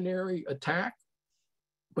diversionary attack,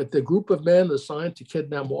 but the group of men assigned to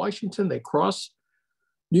kidnap Washington, they cross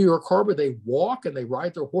New York Harbor, they walk and they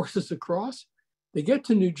ride their horses across. They get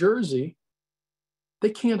to New Jersey, they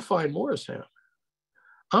can't find Morristown.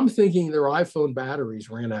 I'm thinking their iPhone batteries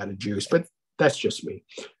ran out of juice, but that's just me.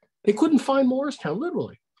 They couldn't find Morristown,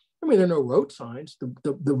 literally. I mean, there are no road signs.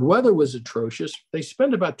 The weather was atrocious. They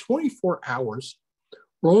spent about 24 hours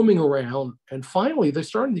roaming around, and finally they're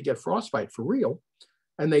starting to get frostbite for real,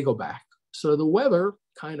 and they go back. So the weather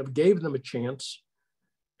kind of gave them a chance,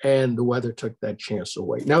 and the weather took that chance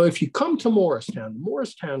away. Now, if you come to Morristown,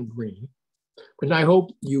 Morristown Green, and I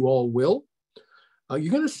hope you all will,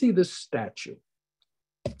 you're going to see this statue.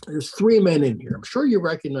 There's 3 men in here. I'm sure you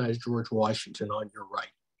recognize George Washington on your right.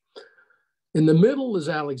 In the middle is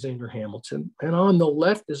Alexander Hamilton, and on the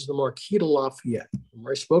left is the Marquis de Lafayette.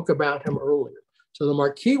 I spoke about him earlier. So the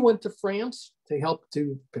Marquis went to France to help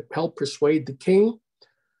persuade the king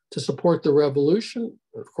to support the revolution.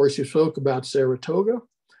 Of course, you spoke about Saratoga.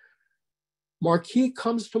 Marquis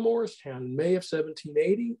comes to Morristown in May of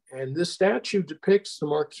 1780, and this statue depicts the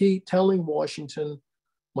Marquis telling Washington,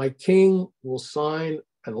 my king will sign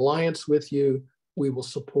an alliance with you. We will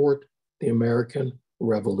support the American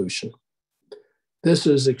Revolution. This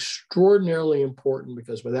is extraordinarily important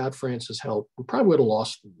because without France's help, we probably would have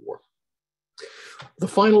lost the war. The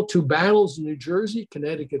final 2 battles in New Jersey,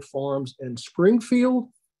 Connecticut Farms and Springfield.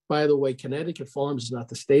 By the way, Connecticut Farms is not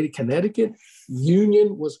the state of Connecticut.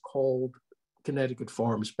 Union was called Connecticut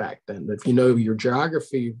Farms back then. If you know your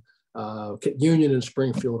geography, Union and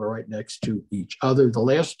Springfield are right next to each other. The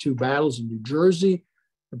last 2 battles in New Jersey,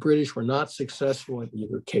 the British were not successful in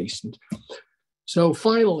either case. So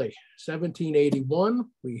finally, 1781,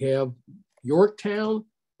 we have Yorktown.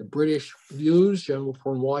 The British lose. General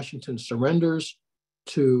Washington surrenders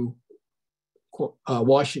to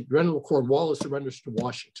Washington. General Cornwallis surrenders to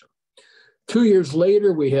Washington. 2 years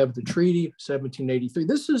later, we have the treaty, 1783.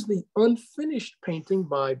 This is the unfinished painting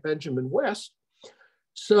by Benjamin West.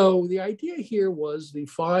 So the idea here was the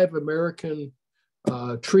 5 American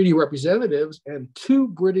treaty representatives and 2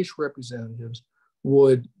 British representatives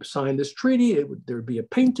would sign this treaty. There would be a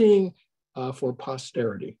painting for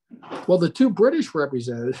posterity. Well, the 2 British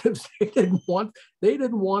representatives, they didn't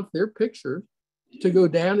want their picture to go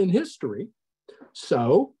down in history.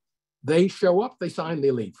 So they show up, they sign,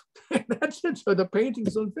 they leave. That's it. So the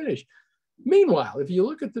painting's unfinished. Meanwhile, if you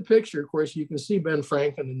look at the picture, of course, you can see Ben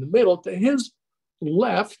Franklin in the middle. To his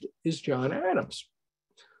left is John Adams.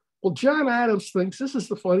 Well, John Adams thinks this is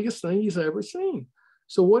the funniest thing he's ever seen.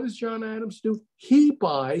 So what does John Adams do? He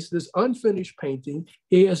buys this unfinished painting.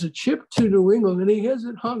 He has a trip to New England and he has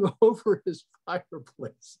it hung over his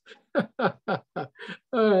fireplace.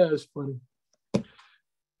 That's funny.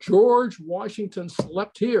 George Washington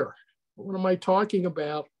slept here. What am I talking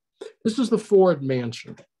about? This is the Ford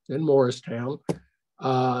Mansion in Morristown.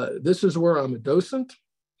 This is where I'm a docent.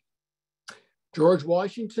 George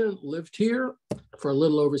Washington lived here for a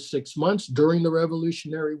little over 6 months during the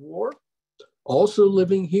Revolutionary War. Also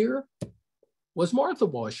living here was Martha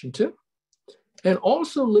Washington, and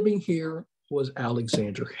also living here was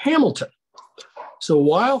Alexander Hamilton. So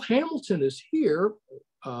while Hamilton is here,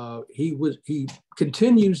 he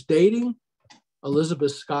continues dating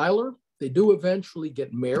Elizabeth Schuyler. They do eventually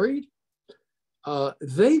get married.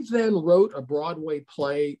 They then wrote a Broadway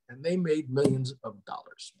play, and they made millions of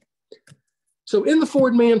dollars. So in the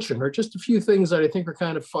Ford Mansion are just a few things that I think are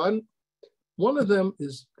kind of fun. One of them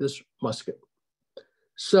is this musket.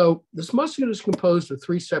 So this musket is composed of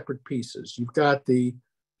 3 separate pieces. You've got the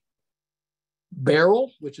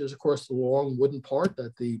barrel, which is, of course, the long wooden part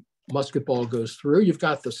that the musket ball goes through. You've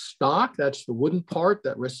got the stock, that's the wooden part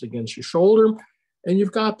that rests against your shoulder. And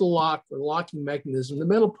you've got the lock, or locking mechanism, the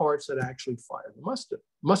metal parts that actually fire the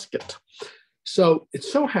musket. So it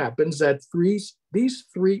so happens that these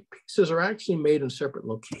 3 pieces are actually made in separate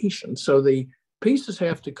locations. So the pieces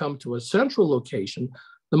have to come to a central location.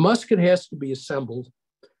 The musket has to be assembled,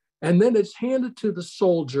 and then it's handed to the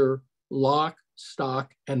soldier, lock,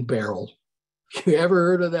 stock, and barrel. You ever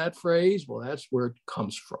heard of that phrase? Well, that's where it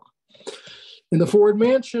comes from. In the Ford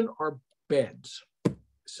Mansion are beds.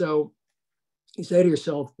 So you say to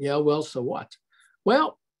yourself, yeah, well, so what?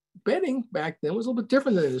 Well, bedding back then was a little bit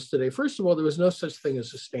different than it is today. First of all, there was no such thing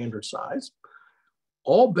as a standard size.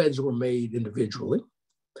 All beds were made individually,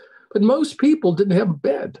 but most people didn't have a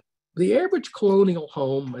bed. The average colonial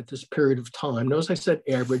home at this period of time, notice I said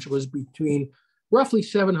average, was between roughly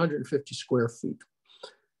 750 square feet.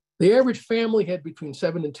 The average family had between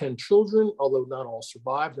 7 and 10 children, although not all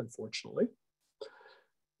survived, unfortunately.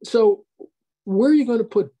 So where are you going to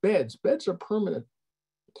put beds? Beds are permanent.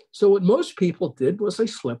 So what most people did was they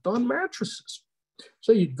slept on mattresses.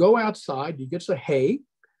 So you'd go outside, you get some hay,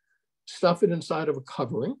 stuff it inside of a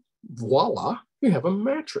covering, voila, you have a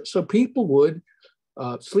mattress. So people would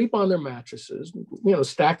sleep on their mattresses,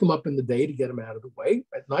 stack them up in the day to get them out of the way.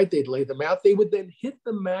 At night, they'd lay them out. They would then hit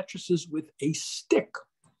the mattresses with a stick.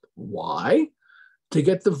 Why? To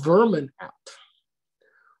get the vermin out,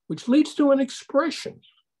 which leads to an expression.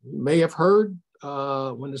 You may have heard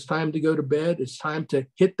when it's time to go to bed, it's time to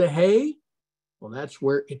hit the hay. Well, that's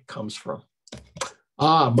where it comes from.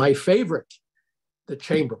 My favorite, the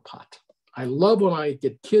chamber pot. I love when I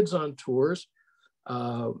get kids on tours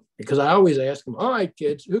because I always ask them, all right,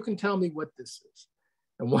 kids, who can tell me what this is?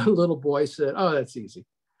 And one little boy said, oh, that's easy.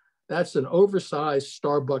 That's an oversized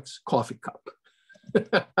Starbucks coffee cup.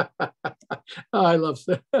 I love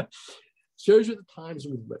that. Shows you the times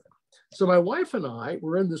we live in. So my wife and I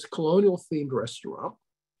were in this colonial themed restaurant,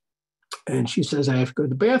 and she says, I have to go to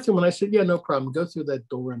the bathroom. And I said, yeah, no problem. Go through that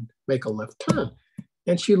door and make a left turn.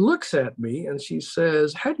 And she looks at me and she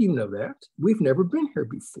says, how do you know that? We've never been here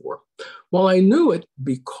before. Well, I knew it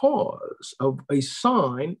because of a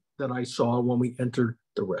sign that I saw when we entered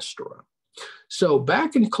the restaurant. So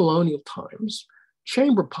back in colonial times,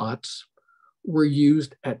 chamber pots were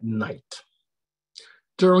used at night.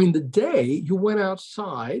 During the day, you went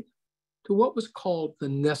outside to what was called the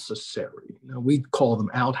necessary. Now, we'd call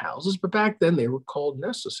them outhouses, but back then they were called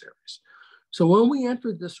necessaries. So when we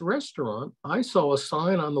entered this restaurant, I saw a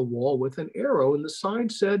sign on the wall with an arrow, and the sign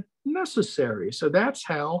said necessary. So that's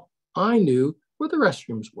how I knew where the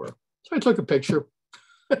restrooms were. So I took a picture.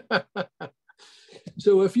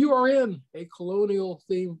 So if you are in a colonial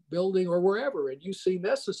themed building or wherever and you see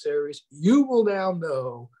necessaries, you will now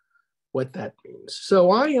know what that means.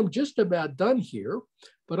 So I am just about done here,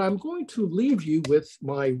 but I'm going to leave you with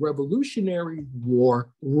my Revolutionary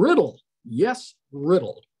War riddle. Yes,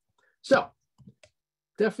 riddle. So,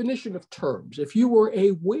 definition of terms. If you were a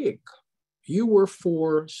Whig, you were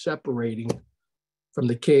for separating from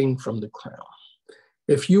the king from the crown.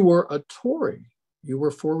 If you were a Tory, you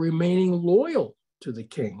were for remaining loyal to the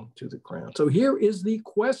king, to the crown. So here is the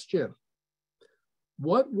question.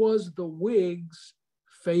 What was the Whigs'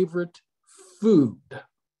 favorite food?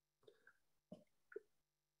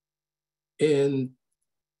 In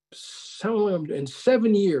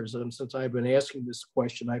 7 years since I've been asking this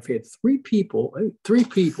question, I've had three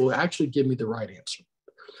people actually give me the right answer.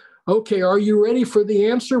 Okay, are you ready for the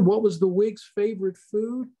answer? What was the Whigs' favorite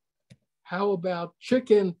food? How about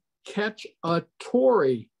chicken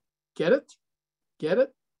cacciatore? Get it? Get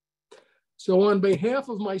it? So on behalf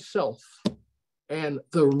of myself and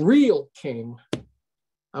the real king,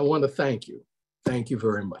 I want to thank you. Thank you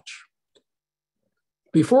very much.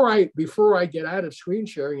 Before I get out of screen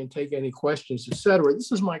sharing and take any questions, etc.,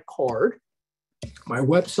 this is my card. My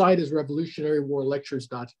website is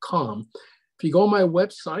revolutionarywarlectures.com. If you go on my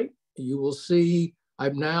website, you will see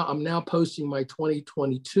I'm now posting my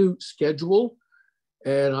 2022 schedule.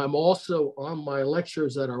 And I'm also on my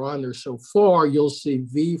lectures that are on there so far. You'll see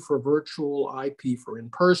V for virtual, IP for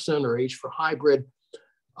in-person, or H for hybrid.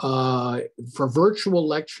 For virtual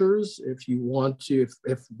lectures, if you want to,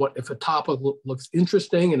 if a topic looks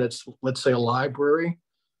interesting and it's, let's say, a library,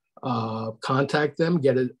 contact them,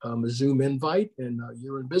 get a Zoom invite, and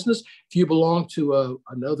you're in business. If you belong to a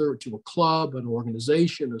club, an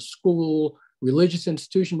organization, a school, religious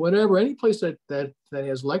institution, whatever, any place that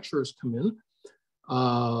has lecturers come in,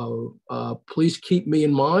 please keep me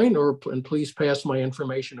in mind, and please pass my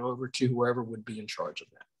information over to whoever would be in charge of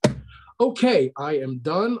that. Okay, I am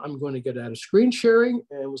done. I'm going to get out of screen sharing,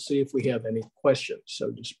 and we'll see if we have any questions.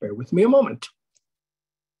 So just bear with me a moment.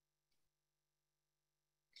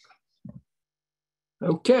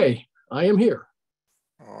 Okay, I am here.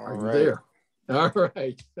 Are you there? All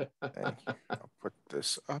right. I'll put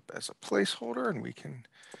this up as a placeholder and we can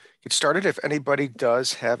get started. If anybody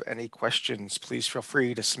does have any questions, please feel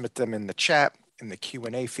free to submit them in the chat, in the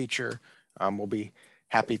Q&A feature. We'll be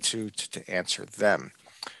happy to answer them.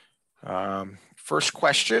 First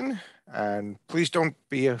question, and please don't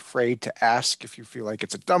be afraid to ask if you feel like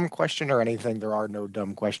it's a dumb question or anything. There are no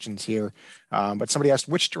dumb questions here. But somebody asked,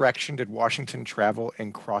 which direction did Washington travel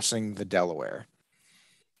in crossing the Delaware?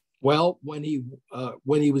 Well, when he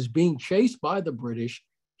was being chased by the British,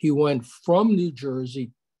 he went from New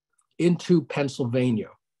Jersey into Pennsylvania.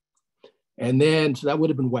 And then, so that would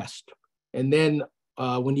have been west. And then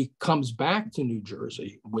when he comes back to New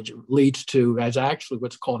Jersey, which leads to, as actually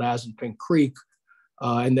what's called Assunpink Creek,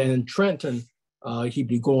 and then in Trenton, he'd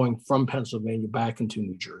be going from Pennsylvania back into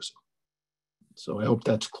New Jersey. So I hope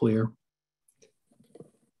that's clear.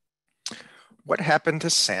 What happened to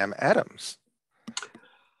Sam Adams?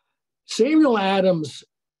 Samuel Adams,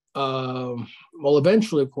 well,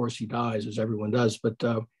 eventually, of course, he dies, as everyone does, but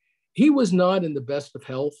he was not in the best of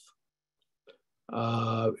health.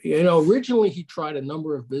 Originally he tried a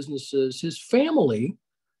number of businesses. His family,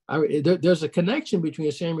 there's a connection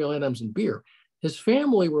between Samuel Adams and beer. His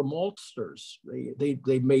family were maltsters.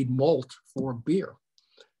 They made malt for beer.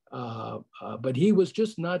 But he was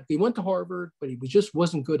just not, he went to Harvard, but he just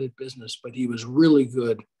wasn't good at business, but he was really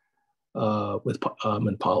good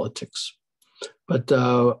in politics. But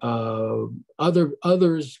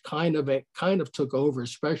others kind of took over,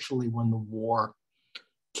 especially when the war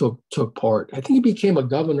took part. I think he became a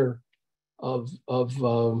governor of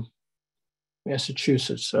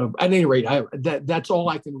Massachusetts. So at any rate, that's all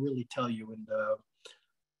I can really tell you, and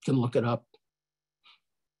can look it up.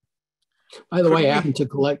 By the way, I happen to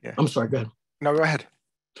collect. Yeah. I'm sorry. Go ahead. No, go ahead.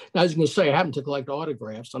 I was going to say I happen to collect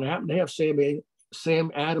autographs, and I happen to have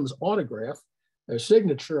Sam Adams' autograph, their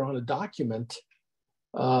signature on a document,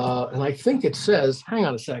 and I think it says. Hang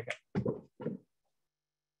on a second.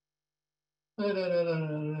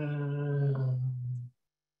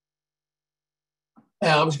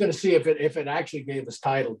 I was going to see if it actually gave us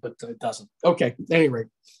title, but it doesn't. Okay, at any rate,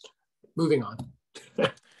 moving on.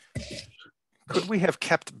 Could we have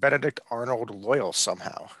kept Benedict Arnold loyal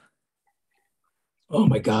somehow? Oh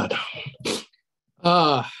my God.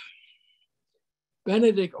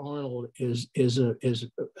 Benedict Arnold is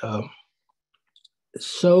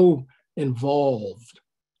so involved.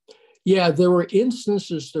 Yeah, there were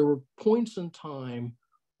instances, there were points in time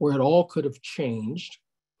where it all could have changed.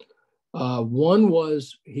 One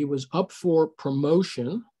was he was up for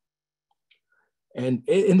promotion. And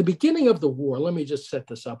in the beginning of the war, let me just set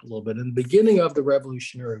this up a little bit. In the beginning of the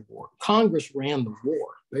Revolutionary War, Congress ran the war.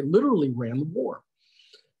 They literally ran the war.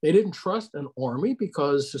 They didn't trust an army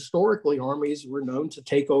because historically armies were known to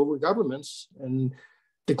take over governments and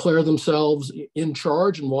declare themselves in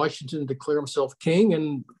charge, and Washington declare himself king,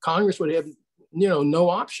 and Congress would have, no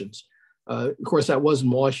options. Of course, that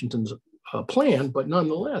wasn't Washington's plan, but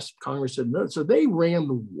nonetheless, Congress said no. So they ran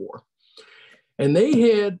the war. And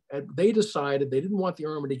they decided they didn't want the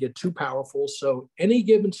army to get too powerful, so any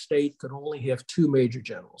given state could only have 2 major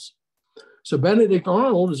generals. So Benedict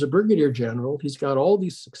Arnold is a brigadier general. He's got all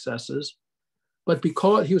these successes, but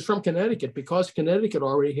because he was from Connecticut, because Connecticut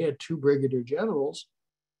already had 2 brigadier generals,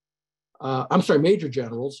 major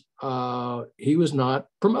generals, he was not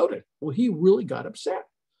promoted. Well, he really got upset,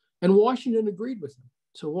 and Washington agreed with him.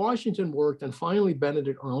 So Washington worked, and finally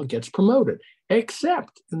Benedict Arnold gets promoted,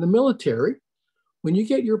 except in the military. When you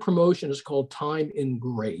get your promotion, it's called time in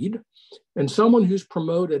grade, and someone who's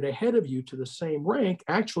promoted ahead of you to the same rank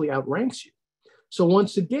actually outranks you. So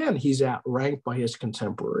once again, he's outranked by his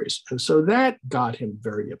contemporaries. And so that got him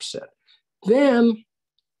very upset. Then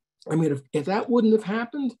I mean, if that wouldn't have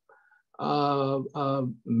happened,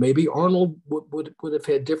 maybe Arnold would have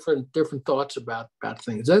had different thoughts about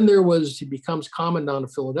things. Then he becomes commandant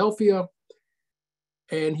of Philadelphia,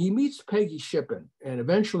 and he meets Peggy Shippen and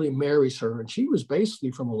eventually marries her. And she was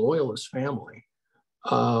basically from a loyalist family.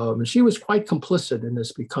 And she was quite complicit in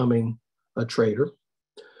this becoming a traitor.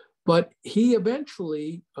 But he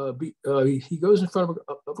eventually, he goes in front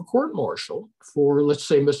of a court martial for, let's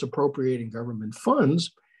say, misappropriating government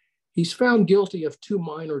funds. He's found guilty of 2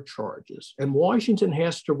 minor charges, and Washington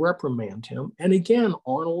has to reprimand him. And again,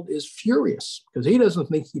 Arnold is furious because he doesn't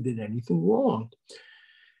think he did anything wrong.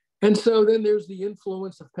 And so then there's the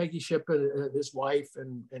influence of Peggy Shippen, his wife,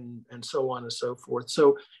 and so on and so forth.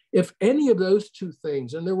 So if any of those 2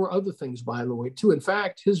 things, and there were other things, by the way, too. In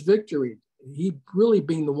fact, his victory, he really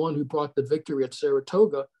being the one who brought the victory at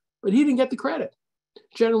Saratoga, but he didn't get the credit.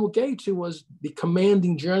 General Gates, who was the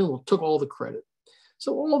commanding general, took all the credit.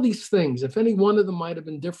 So all these things, if any one of them might have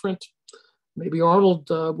been different, maybe Arnold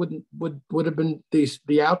would have been,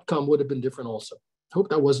 the outcome would have been different also. Hope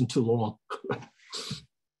that wasn't too long.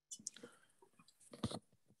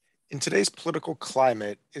 In today's political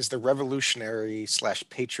climate, is the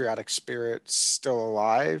revolutionary/patriotic spirit still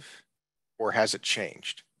alive, or has it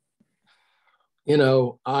changed? You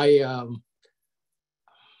know, I'm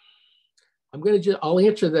going to I'll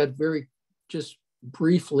answer that very just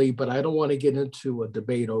briefly, but I don't want to get into a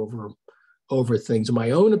debate over things. In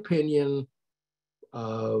my own opinion,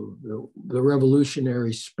 the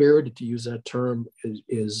revolutionary spirit, to use that term,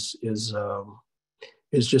 is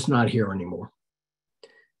just not here anymore.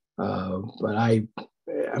 But I'm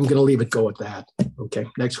going to leave it go at that. Okay,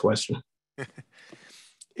 next question.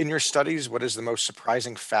 In your studies, what is the most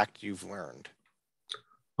surprising fact you've learned?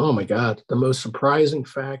 Oh my God, the most surprising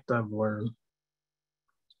fact I've learned.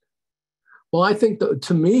 Well, I think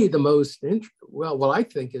to me, the most, what I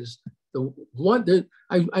think is the one that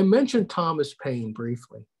I mentioned Thomas Paine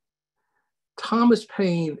briefly. Thomas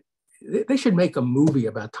Paine, they should make a movie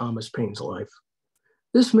about Thomas Paine's life.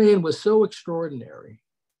 This man was so extraordinary.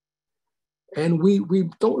 And we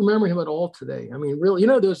don't remember him at all today. I mean, really,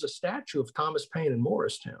 there's a statue of Thomas Paine in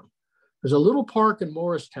Morristown. There's a little park in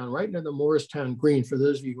Morristown, right near the Morristown Green, for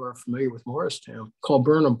those of you who are familiar with Morristown, called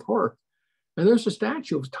Burnham Park. And there's a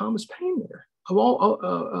statue of Thomas Paine there. Of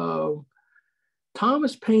all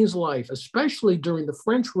Thomas Paine's life, especially during the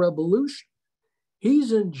French Revolution,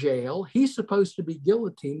 he's in jail. He's supposed to be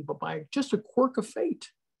guillotined, but by just a quirk of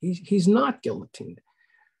fate, he's not guillotined.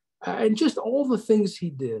 And just all the things he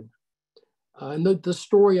did. And the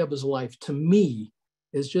story of his life, to me,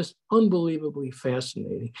 is just unbelievably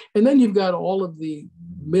fascinating. And then you've got all of the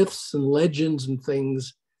myths and legends and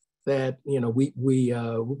things that we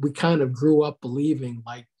kind of grew up believing,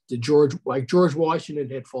 like George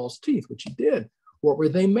Washington had false teeth, which he did. What were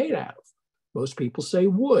they made out of? Most people say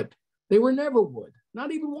wood. They were never wood,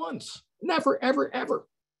 not even once, never, ever, ever.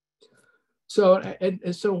 So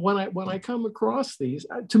and so when I come across these,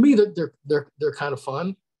 to me they're kind of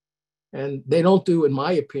fun. And they don't do, in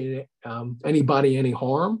my opinion, anybody any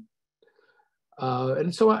harm.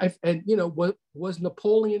 And so what was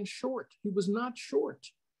Napoleon short? He was not short.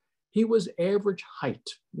 He was average height.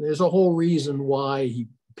 And there's a whole reason why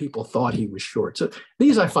people thought he was short. So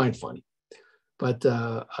these I find funny. But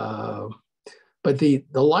the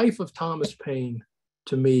life of Thomas Paine,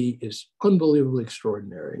 to me, is unbelievably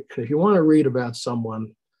extraordinary. And if you want to read about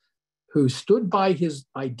someone who stood by his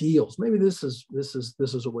ideals. Maybe this is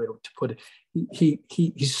a way to put it. He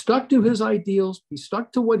stuck to his ideals. He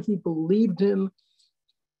stuck to what he believed in.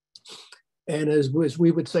 And as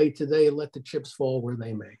we would say today, let the chips fall where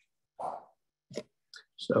they may.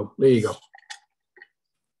 So there you go.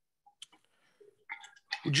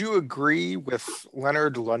 Would you agree with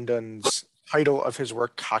Leonard London's title of his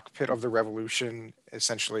work, Cockpit of the Revolution,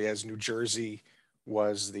 essentially as New Jersey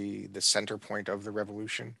was the center point of the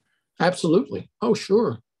revolution? Absolutely. Oh,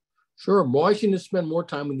 sure. Washington spent more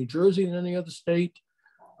time in New Jersey than any other state.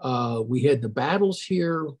 We had the battles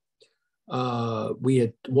here. We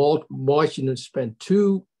had Washington spent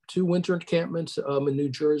two winter encampments in New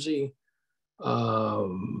Jersey.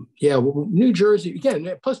 New Jersey,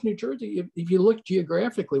 again, plus New Jersey, if you look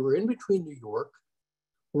geographically, we're in between New York,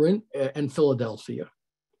 and Philadelphia.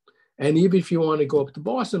 And even if you want to go up to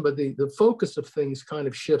Boston, but the focus of things kind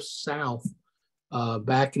of shifts south.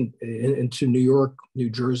 Back into New York, New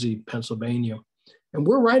Jersey, Pennsylvania, and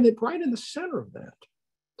we're right in the center of that.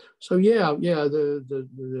 So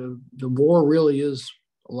the war really is,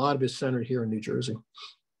 a lot of it centered here in New Jersey.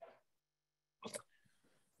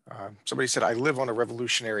 Somebody said, I live on a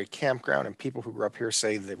revolutionary campground, and people who grew up here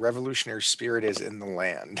say the revolutionary spirit is in the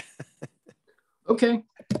land. Okay.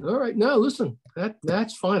 All right. No, listen,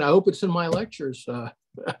 that's fine. I hope it's in my lectures,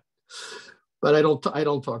 but I don't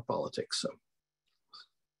talk politics. So,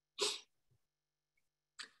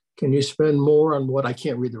 can you spend more on what I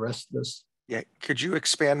can't read the rest of this? Yeah. Could you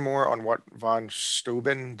expand more on what von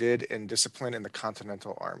Steuben did in discipline in the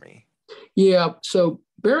Continental Army? Yeah. So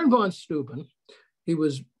Baron von Steuben, he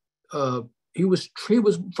was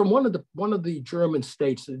from one of the German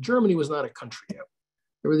states. Germany was not a country yet.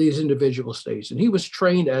 There were these individual states, and he was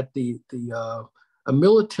trained at a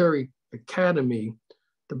military academy,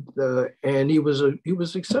 and he was a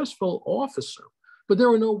successful officer. But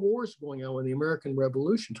there were no wars going on when the American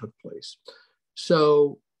Revolution took place.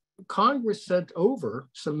 So Congress sent over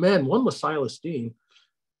some men. One was Silas Deane,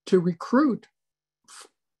 to recruit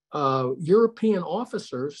European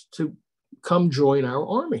officers to come join our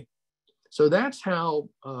army. So that's how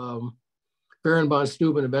Baron von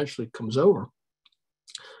Steuben eventually comes over.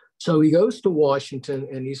 So he goes to Washington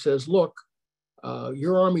and he says, look,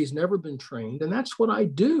 your army's never been trained, and that's what I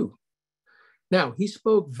do. Now, he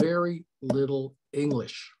spoke very little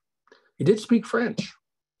English. He did speak French,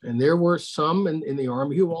 and there were some in the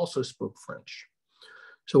army who also spoke French.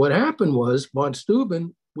 So what happened was von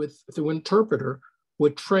Steuben, through interpreter,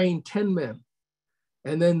 would train 10 men,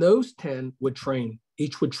 and then those 10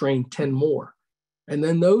 each would train 10 more. And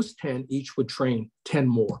then those 10 each would train 10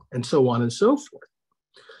 more, and so on and so forth.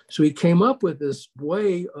 So he came up with this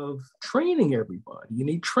way of training everybody, and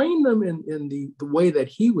he trained them in the way that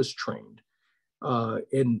he was trained,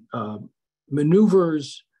 in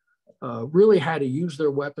maneuvers, really how to use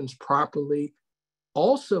their weapons properly.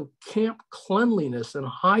 Also, camp cleanliness and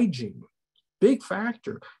hygiene, big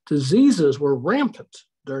factor. Diseases were rampant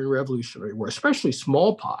during the Revolutionary War, especially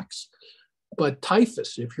smallpox. But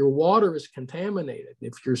typhus, if your water is contaminated,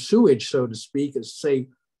 if your sewage, so to speak, is, say,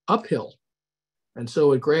 uphill, and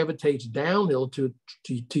so it gravitates downhill to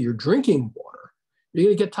your drinking water, you're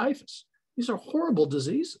going to get typhus. These are horrible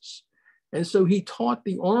diseases. And so he taught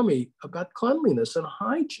the army about cleanliness and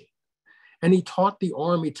hygiene. And he taught the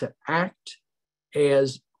army to act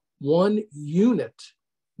as one unit,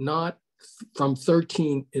 not from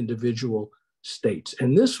 13 individual states.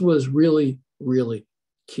 And this was really, really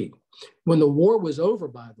key. When the war was over,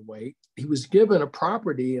 by the way, he was given a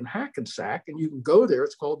property in Hackensack, and you can go there.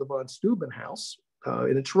 It's called the von Steuben House,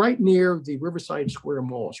 and it's right near the Riverside Square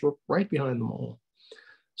Mall. It's right behind the mall.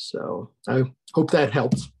 So I hope that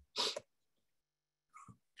helps.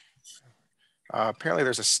 Apparently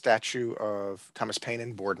there's a statue of Thomas Paine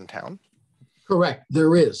in Bordentown. Correct,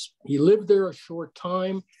 there is. He lived there a short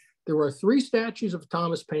time. There are 3 statues of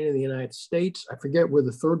Thomas Paine in the United States. I forget where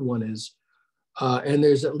the third one is. And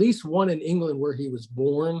there's at least one in England where he was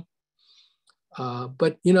born.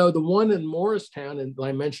 But, you know, the one in Morristown, and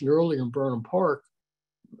I mentioned earlier in Burnham Park,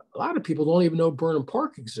 a lot of people don't even know Burnham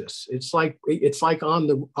Park exists. It's like on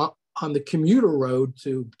the commuter road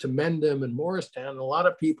to Mendham and Morristown. And a lot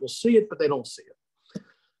of people see it, but they don't see it.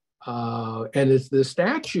 And the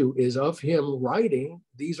statue is of him writing,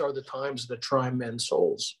 "These are the times that try men's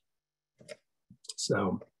souls."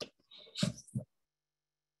 So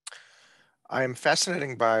I am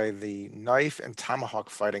fascinated by the knife and tomahawk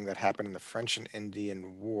fighting that happened in the French and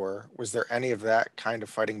Indian War. Was there any of that kind of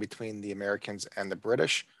fighting between the Americans and the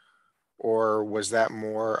British, or was that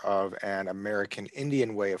more of an American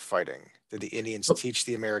Indian way of fighting? Did the Indians teach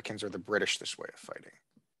the Americans or the British this way of fighting?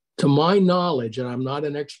 To my knowledge, and I'm not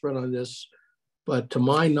an expert on this, but to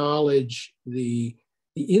my knowledge, the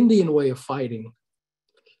Indian way of fighting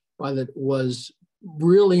was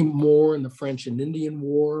really more in the French and Indian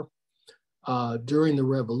War. During the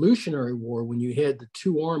Revolutionary War, when you had the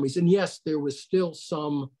 2 armies, and yes, there was still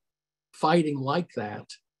some fighting like that,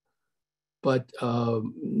 but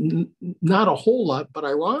not a whole lot. But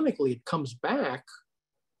ironically, it comes back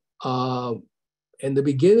in the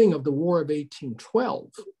beginning of the War of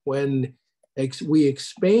 1812, when we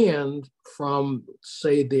expand from,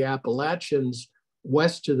 say, the Appalachians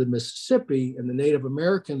west to the Mississippi, and the Native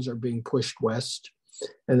Americans are being pushed west,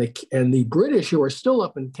 and the British, who are still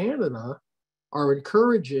up in Canada, are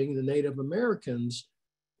encouraging the Native Americans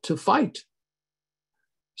to fight.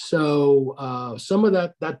 So some of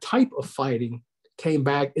that type of fighting came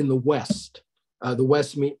back in the West,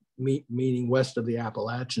 meaning west of the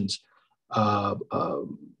Appalachians.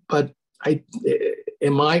 But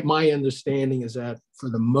my understanding is that for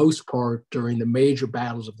the most part, during the major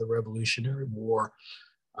battles of the Revolutionary War,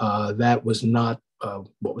 that was not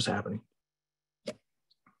what was happening.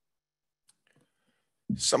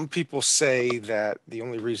 Some people say that the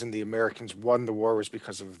only reason the Americans won the war was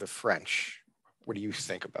because of the French. What do you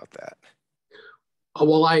think about that?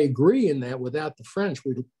 Well, I agree in that without the French,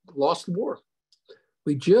 we'd lost the war.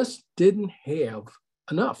 We just didn't have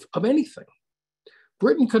enough of anything.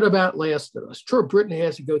 Britain could have outlasted us. Sure, Britain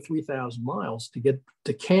has to go 3,000 miles to get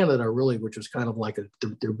to Canada, really, which was kind of like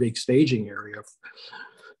their big staging area.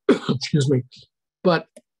 Excuse me. But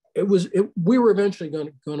we were eventually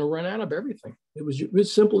going to run out of everything. It was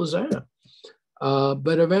as simple as that.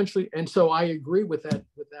 But eventually, and so I agree with that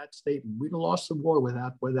statement. We'd have lost the war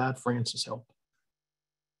without France's help.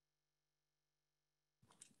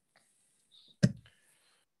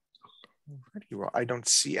 Well, I don't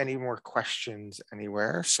see any more questions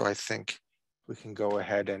anywhere, so I think we can go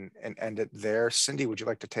ahead and end it there. Cindy, would you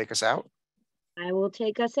like to take us out? I will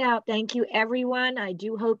take us out. Thank you, everyone. I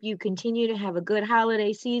do hope you continue to have a good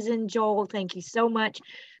holiday season. Joel, thank you so much.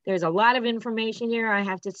 There's a lot of information here. I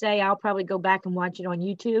have to say, I'll probably go back and watch it on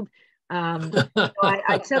YouTube. So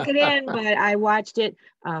I took it in, but I watched it.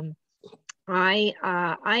 I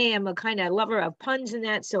am a kind of lover of puns in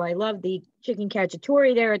that, so I love the chicken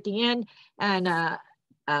cacciatore there at the end, and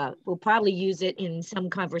we'll probably use it in some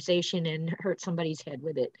conversation and hurt somebody's head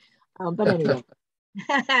with it. But anyway.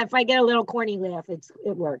 If I get a little corny laugh, it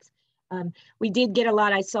works. We did get a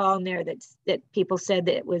lot. I saw in there that people said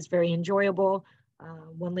that it was very enjoyable.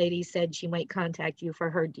 One lady said she might contact you for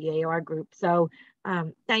her DAR group. So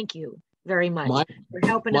thank you very much for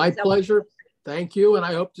helping us. My pleasure. Thank you. And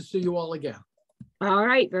I hope to see you all again. All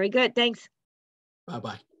right. Very good. Thanks.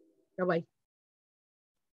 Bye-bye. Bye-bye.